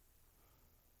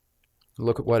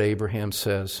 Look at what Abraham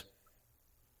says.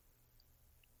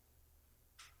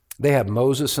 They have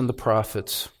Moses and the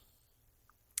prophets.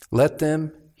 Let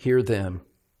them hear them.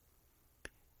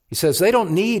 He says they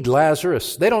don't need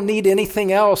Lazarus. They don't need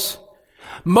anything else.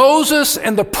 Moses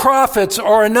and the prophets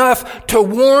are enough to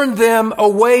warn them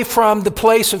away from the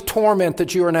place of torment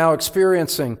that you are now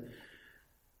experiencing.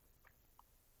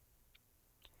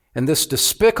 And this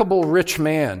despicable rich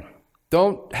man,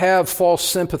 don't have false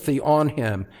sympathy on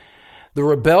him. The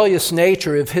rebellious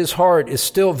nature of his heart is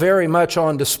still very much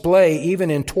on display,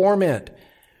 even in torment.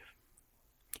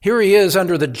 Here he is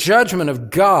under the judgment of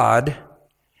God.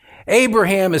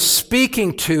 Abraham is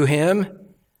speaking to him,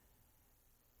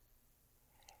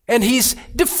 and he's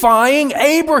defying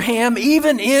Abraham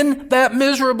even in that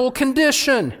miserable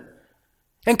condition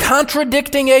and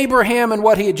contradicting Abraham in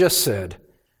what he had just said.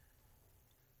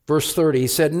 Verse 30, he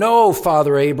said, "No,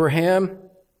 Father Abraham."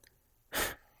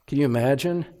 Can you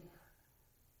imagine?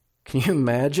 Can you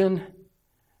imagine?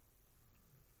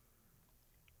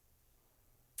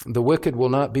 The wicked will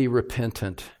not be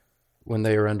repentant when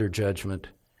they are under judgment.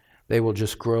 They will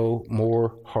just grow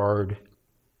more hard.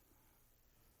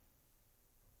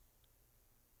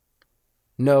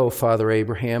 "No, Father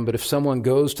Abraham, but if someone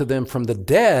goes to them from the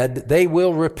dead, they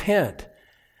will repent."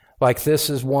 Like this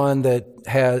is one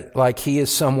that like he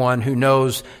is someone who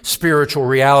knows spiritual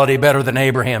reality better than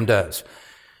Abraham does.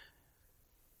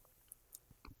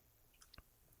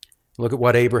 Look at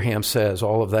what Abraham says,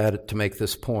 all of that to make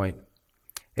this point.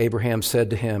 Abraham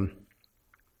said to him,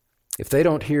 "If they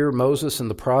don't hear Moses and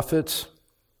the prophets,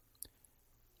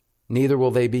 neither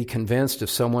will they be convinced if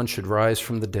someone should rise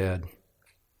from the dead."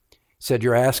 He said,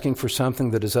 "You're asking for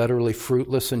something that is utterly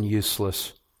fruitless and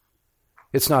useless.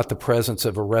 It's not the presence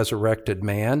of a resurrected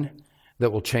man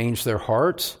that will change their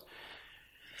hearts.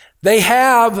 They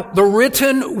have the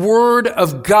written word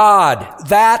of God.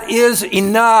 That is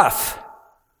enough.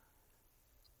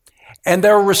 And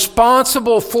they're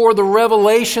responsible for the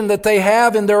revelation that they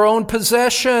have in their own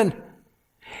possession.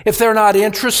 If they're not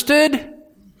interested,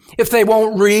 if they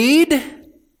won't read,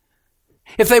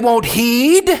 if they won't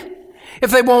heed,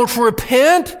 if they won't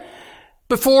repent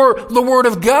before the Word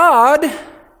of God,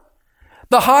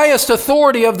 the highest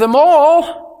authority of them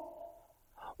all,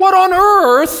 what on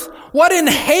earth, what in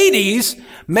Hades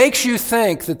makes you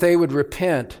think that they would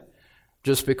repent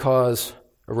just because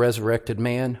a resurrected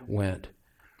man went?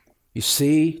 You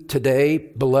see today,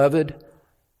 beloved,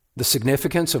 the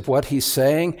significance of what he's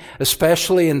saying,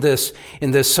 especially in this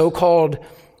so-called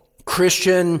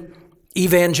Christian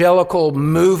evangelical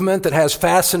movement that has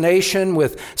fascination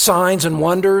with signs and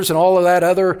wonders and all of that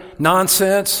other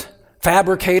nonsense,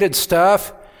 fabricated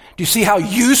stuff. Do you see how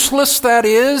useless that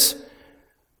is?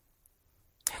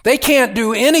 They can't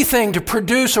do anything to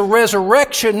produce a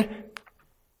resurrection.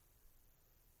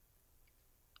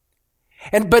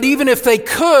 But even if they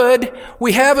could,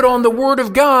 we have it on the Word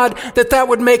of God that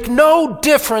would make no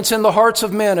difference in the hearts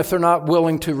of men if they're not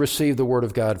willing to receive the Word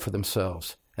of God for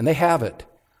themselves. And they have it.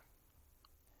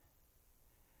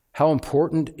 How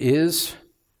important is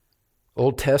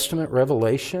Old Testament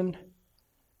revelation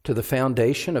to the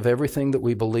foundation of everything that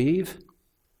we believe?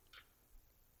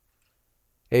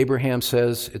 Abraham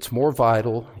says it's more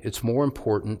vital, it's more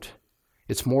important,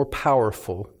 it's more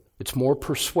powerful, it's more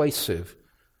persuasive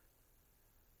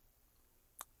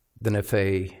than if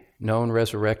a known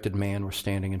resurrected man were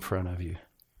standing in front of you.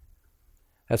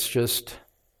 That's just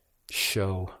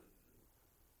show.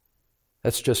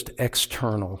 That's just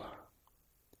external.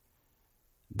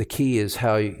 The key is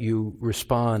how you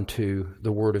respond to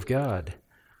the Word of God.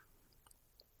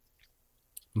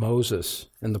 Moses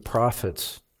and the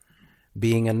prophets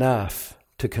being enough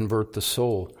to convert the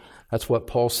soul. That's what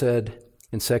Paul said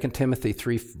in 2 Timothy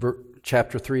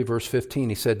chapter 3, verse 15.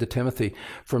 He said to Timothy,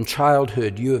 "From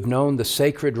childhood you have known the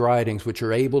sacred writings which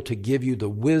are able to give you the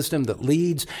wisdom that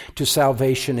leads to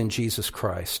salvation in Jesus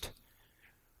Christ."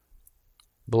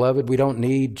 Beloved, we don't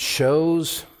need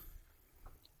shows.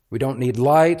 We don't need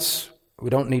lights. We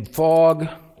don't need fog.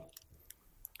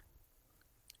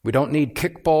 We don't need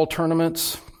kickball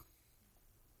tournaments.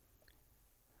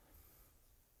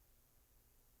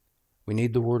 We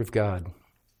need the Word of God.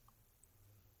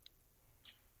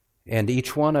 And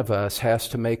each one of us has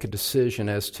to make a decision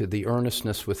as to the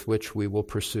earnestness with which we will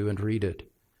pursue and read it.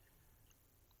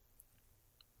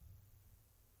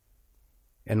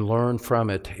 And learn from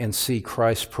it and see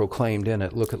Christ proclaimed in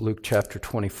it. Look at Luke chapter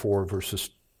 24, verses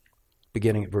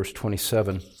beginning at verse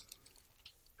 27.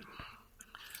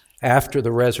 After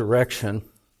the resurrection,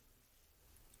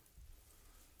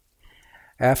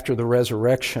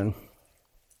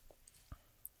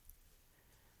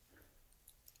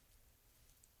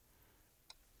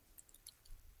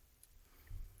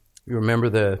 you remember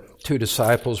the two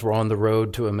disciples were on the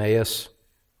road to Emmaus.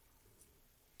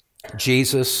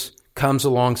 Jesus comes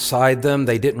alongside them.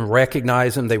 They didn't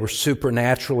recognize him. They were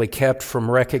supernaturally kept from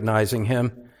recognizing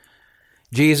him.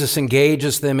 Jesus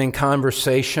engages them in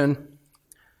conversation.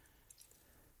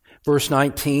 Verse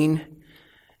 19,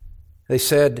 they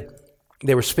said,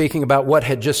 they were speaking about what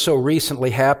had just so recently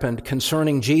happened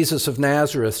concerning Jesus of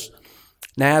Nazareth,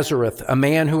 a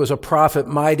man who was a prophet,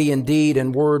 mighty in deed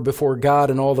and word before God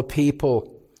and all the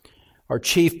people. Our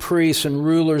chief priests and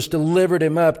rulers delivered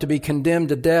him up to be condemned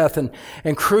to death and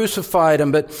crucified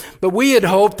him. But we had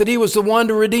hoped that he was the one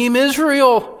to redeem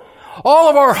Israel. All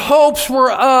of our hopes were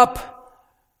up,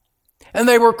 and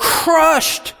they were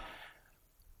crushed.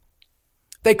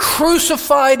 They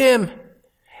crucified him.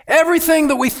 Everything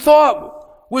that we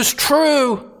thought was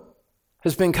true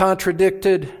has been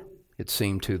contradicted, it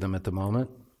seemed to them at the moment.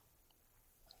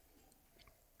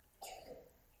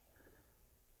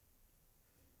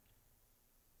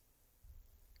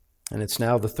 And it's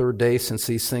now the third day since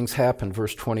these things happened,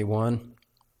 verse 21.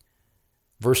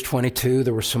 Verse 22,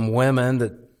 there were some women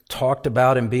that talked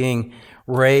about him being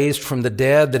raised from the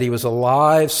dead, that he was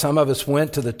alive. Some of us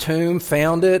went to the tomb,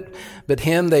 found it, but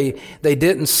him they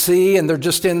didn't see, and they're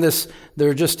just in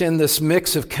this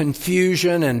mix of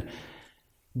confusion and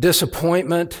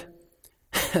disappointment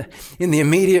in the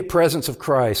immediate presence of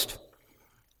Christ.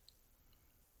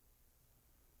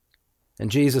 And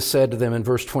Jesus said to them in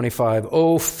verse 25,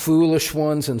 "O foolish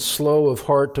ones and slow of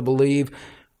heart to believe,"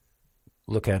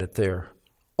 look at it there,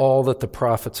 "all that the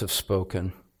prophets have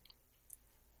spoken."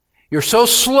 You're so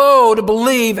slow to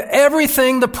believe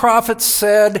everything the prophets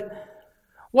said.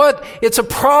 What? It's a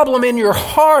problem in your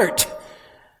heart.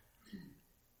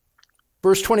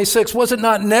 Verse 26, "Was it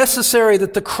not necessary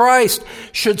that the Christ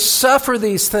should suffer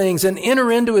these things and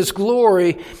enter into his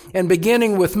glory? And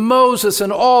beginning with Moses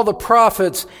and all the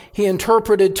prophets, he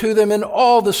interpreted to them in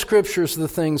all the scriptures the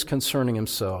things concerning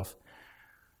himself."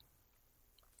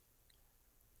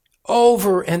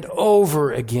 Over and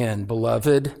over again,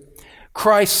 beloved,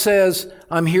 Christ says,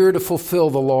 "I'm here to fulfill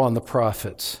the law and the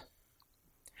prophets."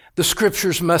 The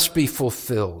scriptures must be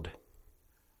fulfilled.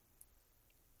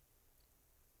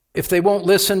 If they won't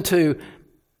listen to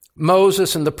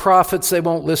Moses and the prophets, they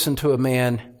won't listen to a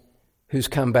man who's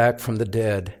come back from the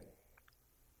dead.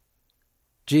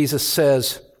 Jesus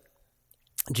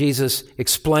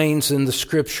explains in the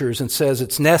scriptures and says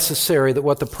it's necessary that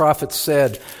what the prophets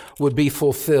said would be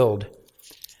fulfilled.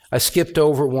 I skipped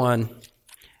over one.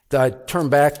 I turn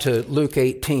back to Luke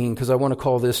 18 because I want to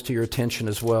call this to your attention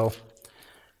as well.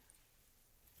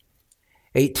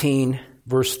 18,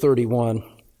 verse 31.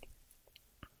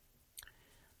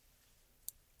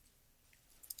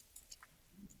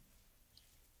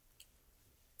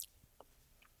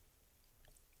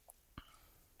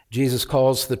 Jesus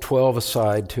calls the 12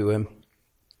 aside to him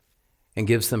and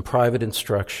gives them private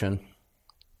instruction.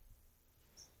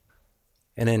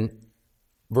 And in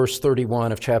verse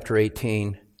 31 of chapter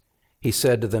 18, he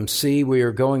said to them, "See, we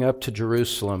are going up to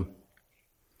Jerusalem,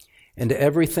 and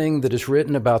everything that is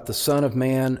written about the Son of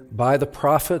Man by the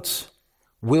prophets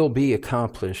will be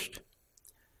accomplished.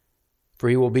 For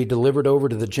he will be delivered over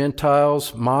to the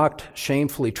Gentiles, mocked,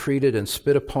 shamefully treated, and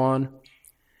spit upon.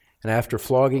 And after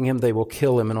flogging him, they will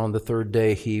kill him, and on the third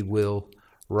day he will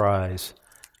rise."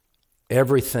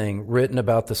 Everything written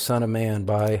about the Son of Man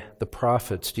by the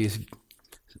prophets. Do you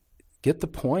get the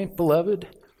point, beloved?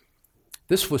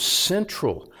 This was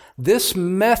central. This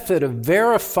method of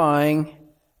verifying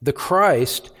the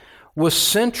Christ was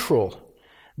central.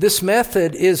 This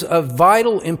method is of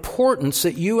vital importance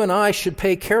that you and I should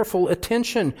pay careful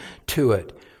attention to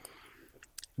it.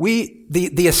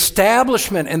 The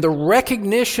establishment and the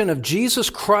recognition of Jesus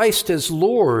Christ as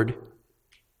Lord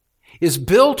is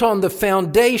built on the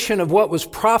foundation of what was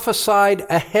prophesied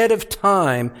ahead of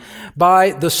time by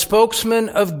the spokesman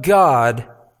of God.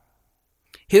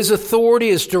 His authority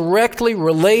is directly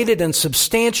related and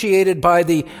substantiated by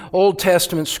the Old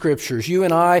Testament scriptures. You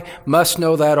and I must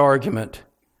know that argument.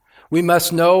 We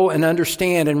must know and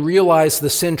understand and realize the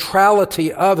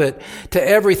centrality of it to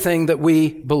everything that we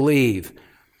believe.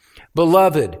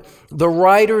 Beloved, the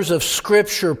writers of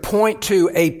Scripture point to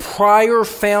a prior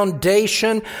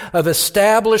foundation of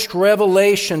established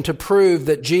revelation to prove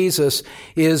that Jesus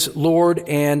is Lord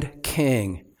and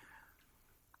King.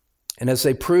 And as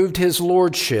they proved his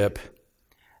lordship,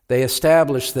 They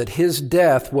established that his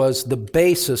death was the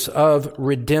basis of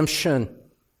redemption.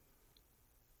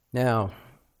 Now,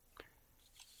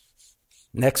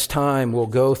 next time we'll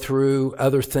go through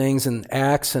other things in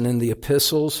Acts and in the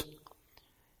epistles.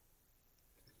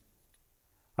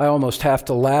 I almost have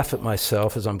to laugh at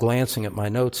myself as I'm glancing at my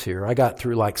notes here. I got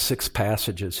through like 6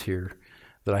 passages here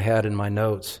that I had in my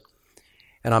notes.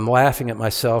 And I'm laughing at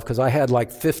myself because I had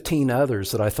like 15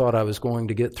 others that I thought I was going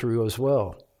to get through as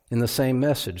well in the same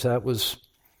message. That was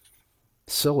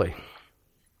silly.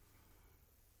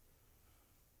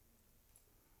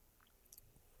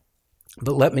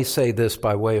 But let me say this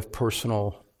by way of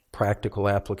personal, practical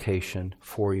application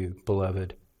for you,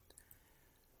 beloved.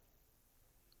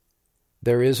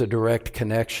 There is a direct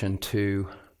connection to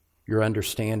your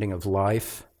understanding of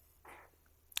life,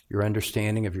 your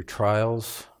understanding of your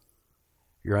trials,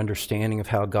 your understanding of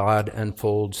how God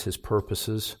unfolds his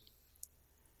purposes.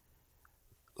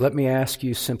 Let me ask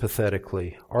you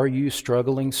sympathetically, are you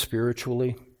struggling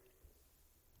spiritually?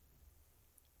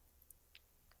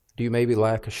 Do you maybe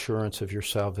lack assurance of your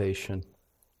salvation?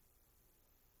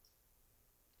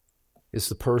 Is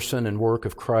the person and work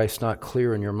of Christ not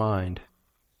clear in your mind?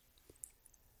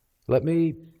 Let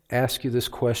me ask you this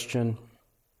question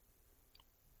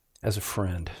as a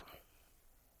friend.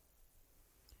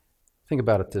 Think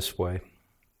about it this way, a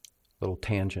little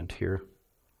tangent here.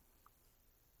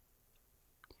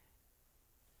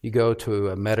 You go to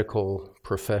a medical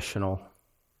professional.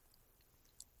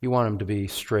 You want him to be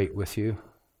straight with you.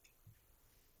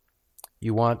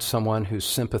 You want someone who's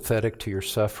sympathetic to your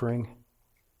suffering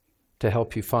to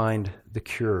help you find the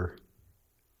cure.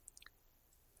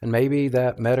 And maybe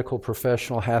that medical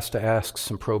professional has to ask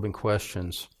some probing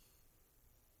questions.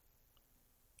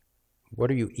 What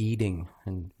are you eating?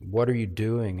 And what are you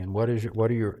doing? And what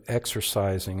are you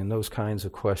exercising? And those kinds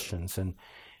of questions. And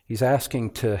he's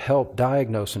asking to help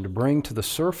diagnose and to bring to the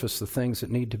surface the things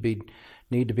that need to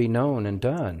be known and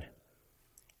done.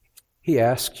 He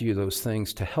asks you those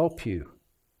things to help you,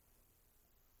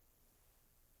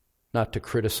 not to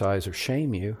criticize or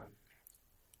shame you.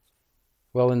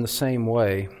 Well, in the same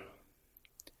way,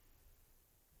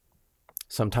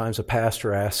 sometimes a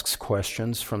pastor asks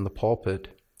questions from the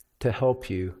pulpit to help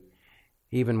you,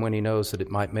 even when he knows that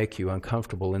it might make you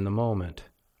uncomfortable in the moment.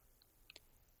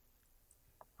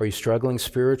 Are you struggling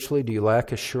spiritually? Do you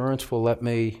lack assurance? Well, let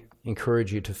me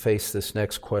encourage you to face this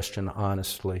next question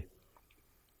honestly.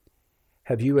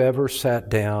 Have you ever sat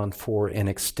down for an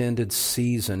extended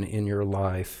season in your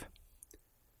life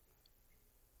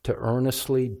to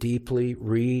earnestly, deeply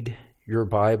read your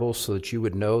Bible so that you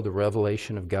would know the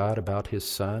revelation of God about his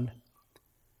Son?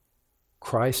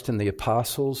 Christ and the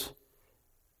apostles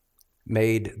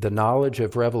made the knowledge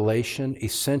of revelation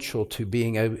essential to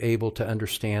being able to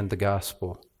understand the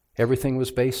gospel. Everything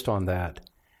was based on that.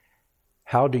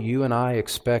 How do you and I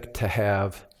expect to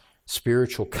have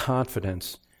spiritual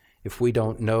confidence if we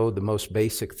don't know the most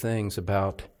basic things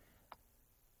about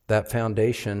that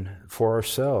foundation for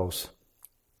ourselves?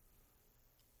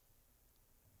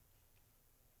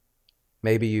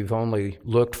 Maybe you've only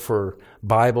looked for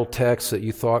Bible texts that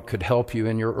you thought could help you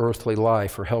in your earthly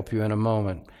life or help you in a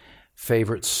moment.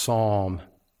 Favorite psalm,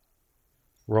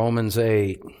 Romans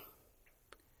 8,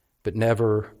 but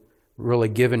never really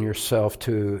given yourself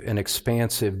to an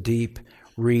expansive, deep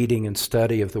reading and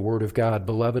study of the Word of God.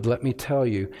 Beloved, let me tell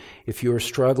you, if you are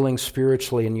struggling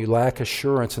spiritually and you lack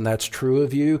assurance, and that's true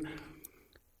of you,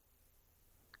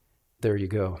 there you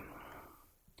go.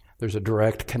 There's a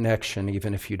direct connection,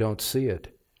 even if you don't see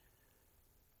it.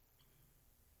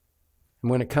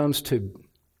 And when it comes to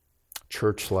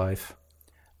church life,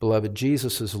 beloved,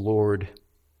 Jesus is Lord,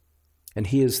 and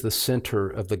he is the center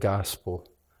of the gospel.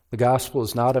 The gospel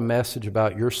is not a message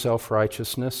about your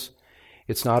self-righteousness.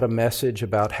 It's not a message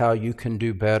about how you can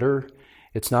do better.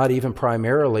 It's not even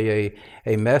primarily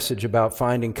a message about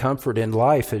finding comfort in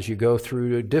life as you go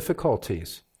through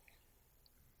difficulties.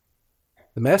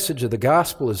 The message of the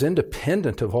gospel is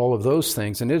independent of all of those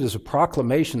things, and it is a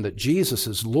proclamation that Jesus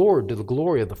is Lord to the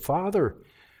glory of the Father,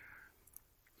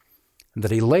 and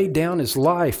that he laid down his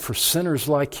life for sinners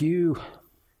like you.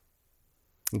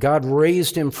 God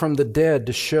raised him from the dead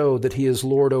to show that he is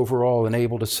Lord over all and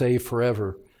able to save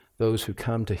forever those who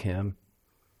come to him.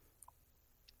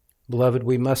 Beloved,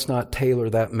 we must not tailor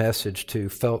that message to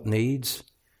felt needs,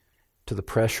 to the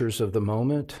pressures of the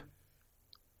moment.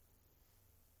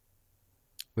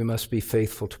 We must be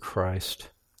faithful to Christ.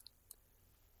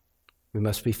 We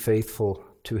must be faithful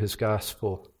to his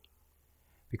gospel.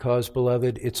 Because,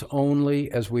 beloved, it's only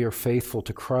as we are faithful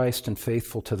to Christ and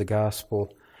faithful to the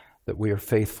gospel that we are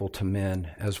faithful to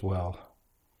men as well.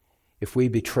 if we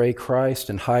betray Christ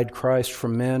and hide Christ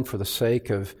from men for the sake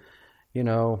of,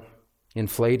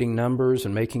 inflating numbers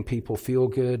and making people feel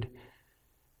good,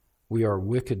 we are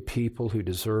wicked people who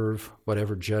deserve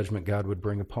whatever judgment God would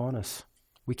bring upon us.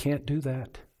 We can't do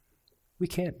that. We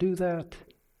can't do that.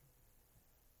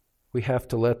 We have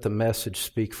to let the message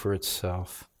speak for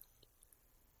itself.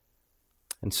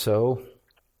 And so,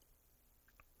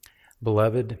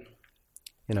 beloved,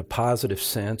 in a positive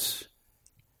sense,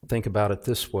 think about it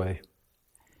this way,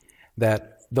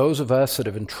 that those of us that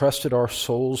have entrusted our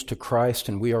souls to Christ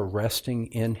and we are resting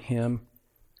in Him,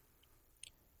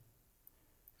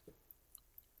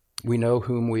 we know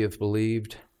whom we have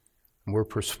believed, and we're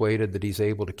persuaded that He's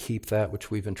able to keep that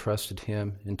which we've entrusted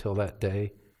Him until that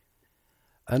day.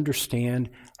 Understand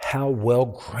how well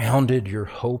grounded your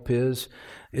hope is.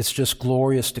 It's just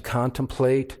glorious to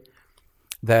contemplate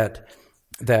that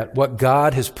what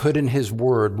God has put in His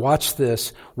Word, watch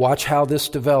this, watch how this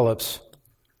develops.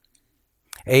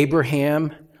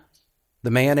 Abraham,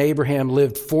 the man Abraham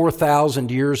lived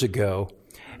 4,000 years ago,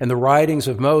 and the writings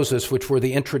of Moses, which were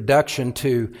the introduction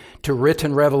to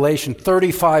written revelation,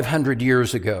 3,500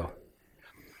 years ago.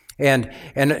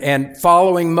 And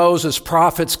following Moses,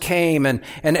 prophets came, and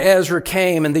Ezra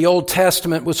came, and the Old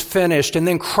Testament was finished, and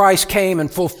then Christ came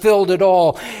and fulfilled it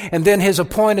all. And then His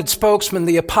appointed spokesman,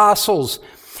 the apostles,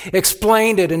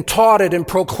 explained it and taught it and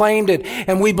proclaimed it,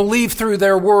 and we believe through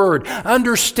their word.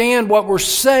 Understand what we're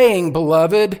saying,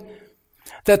 beloved,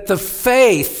 that the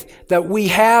faith that we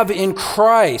have in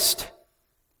Christ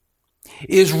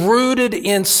is rooted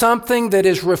in something that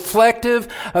is reflective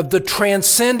of the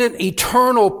transcendent,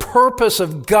 eternal purpose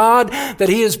of God that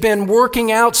He has been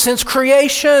working out since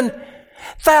creation.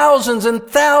 Thousands and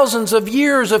thousands of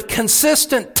years of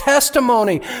consistent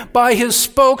testimony by His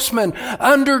spokesman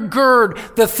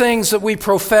undergird the things that we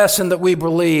profess and that we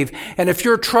believe. And if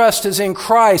your trust is in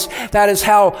Christ, that is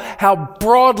how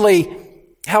broadly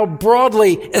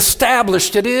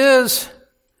established it is.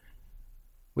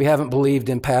 We haven't believed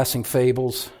in passing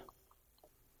fables.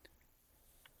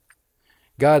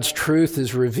 God's truth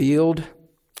is revealed,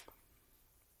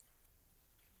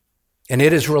 and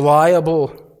it is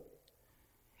reliable.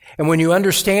 And when you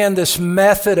understand this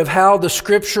method of how the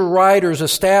Scripture writers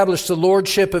established the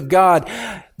Lordship of God,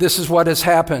 this is what has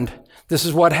happened. This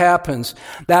is what happens.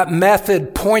 That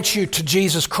method points you to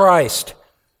Jesus Christ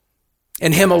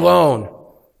and Him alone.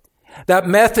 That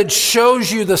method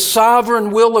shows you the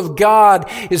sovereign will of God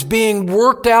is being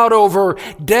worked out over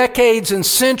decades and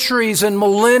centuries and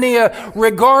millennia,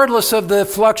 regardless of the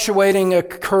fluctuating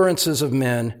occurrences of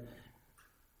men.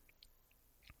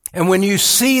 And when you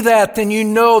see that, then you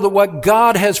know that what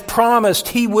God has promised,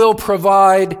 He will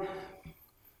provide.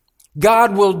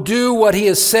 God will do what He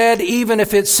has said, even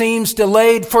if it seems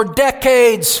delayed for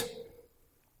decades.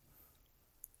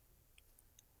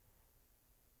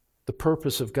 The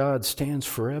purpose of God stands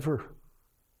forever.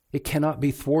 It cannot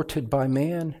be thwarted by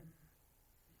man.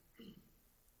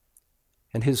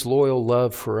 And His loyal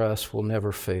love for us will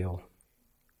never fail.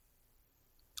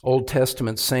 Old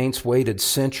Testament saints waited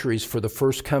centuries for the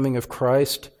first coming of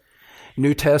Christ.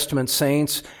 New Testament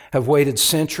saints have waited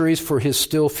centuries for His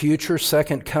still future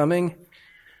second coming.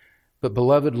 But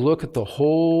beloved, look at the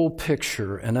whole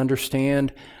picture and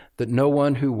understand that no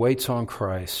one who waits on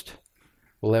Christ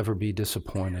will ever be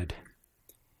disappointed.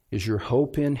 Is your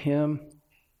hope in Him?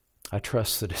 I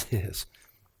trust that it is.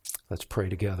 Let's pray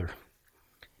together.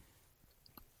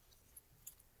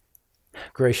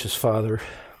 Gracious Father,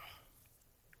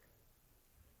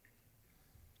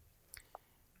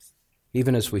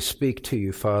 even as we speak to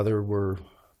You, Father, we're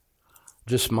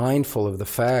just mindful of the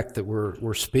fact that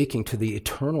we're speaking to the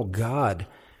eternal God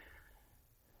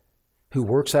who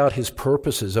works out His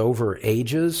purposes over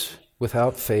ages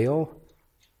without fail,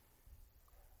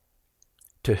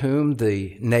 to whom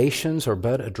the nations are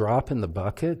but a drop in the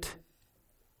bucket.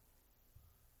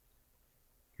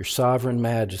 Your sovereign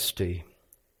majesty,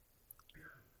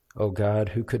 O God,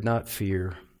 who could not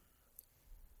fear.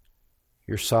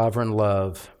 Your sovereign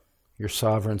love, Your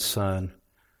sovereign Son,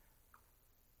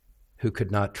 who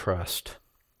could not trust.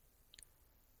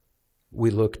 We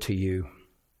look to You,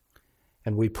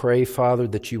 and we pray, Father,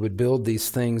 that You would build these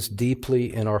things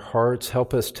deeply in our hearts.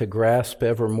 Help us to grasp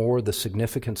ever more the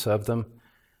significance of them,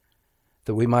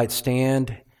 that we might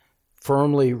stand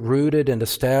firmly rooted and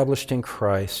established in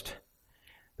Christ,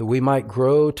 that we might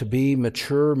grow to be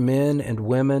mature men and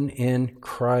women in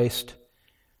Christ,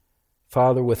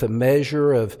 Father, with a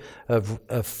measure of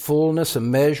fullness, a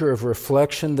measure of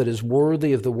reflection that is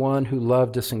worthy of the one who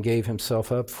loved us and gave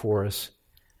Himself up for us.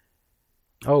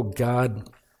 Oh God,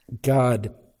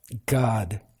 God,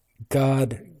 God,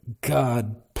 God,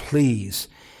 God, please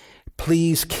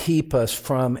please keep us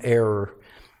from error.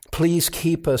 Please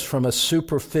keep us from a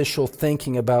superficial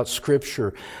thinking about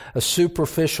Scripture, a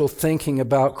superficial thinking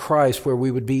about Christ where we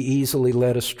would be easily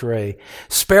led astray.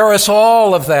 Spare us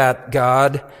all of that,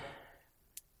 God,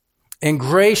 and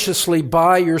graciously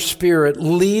by your Spirit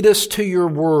lead us to your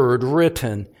word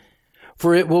written,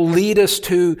 for it will lead us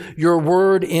to your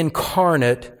word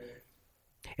incarnate.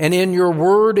 And in your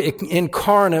word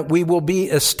incarnate, we will be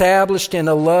established in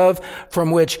a love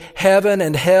from which heaven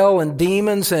and hell and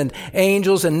demons and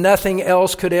angels and nothing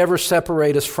else could ever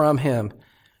separate us from him.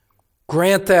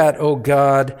 Grant that, O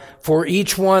God, for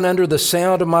each one under the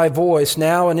sound of my voice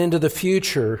now and into the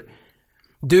future.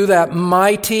 Do that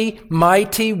mighty,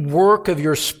 mighty work of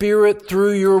your Spirit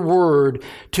through your word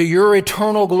to your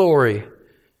eternal glory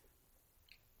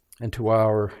and to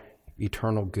our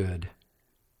eternal good.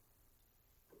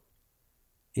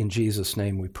 In Jesus'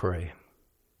 name we pray.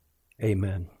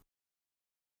 Amen.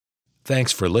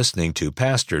 Thanks for listening to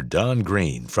Pastor Don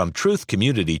Green from Truth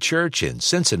Community Church in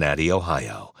Cincinnati,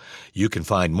 Ohio. You can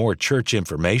find more church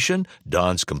information,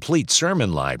 Don's complete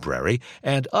sermon library,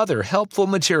 and other helpful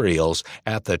materials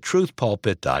at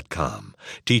thetruthpulpit.com,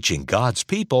 teaching God's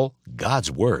people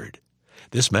God's Word.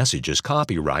 This message is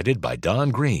copyrighted by Don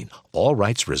Green, all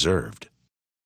rights reserved.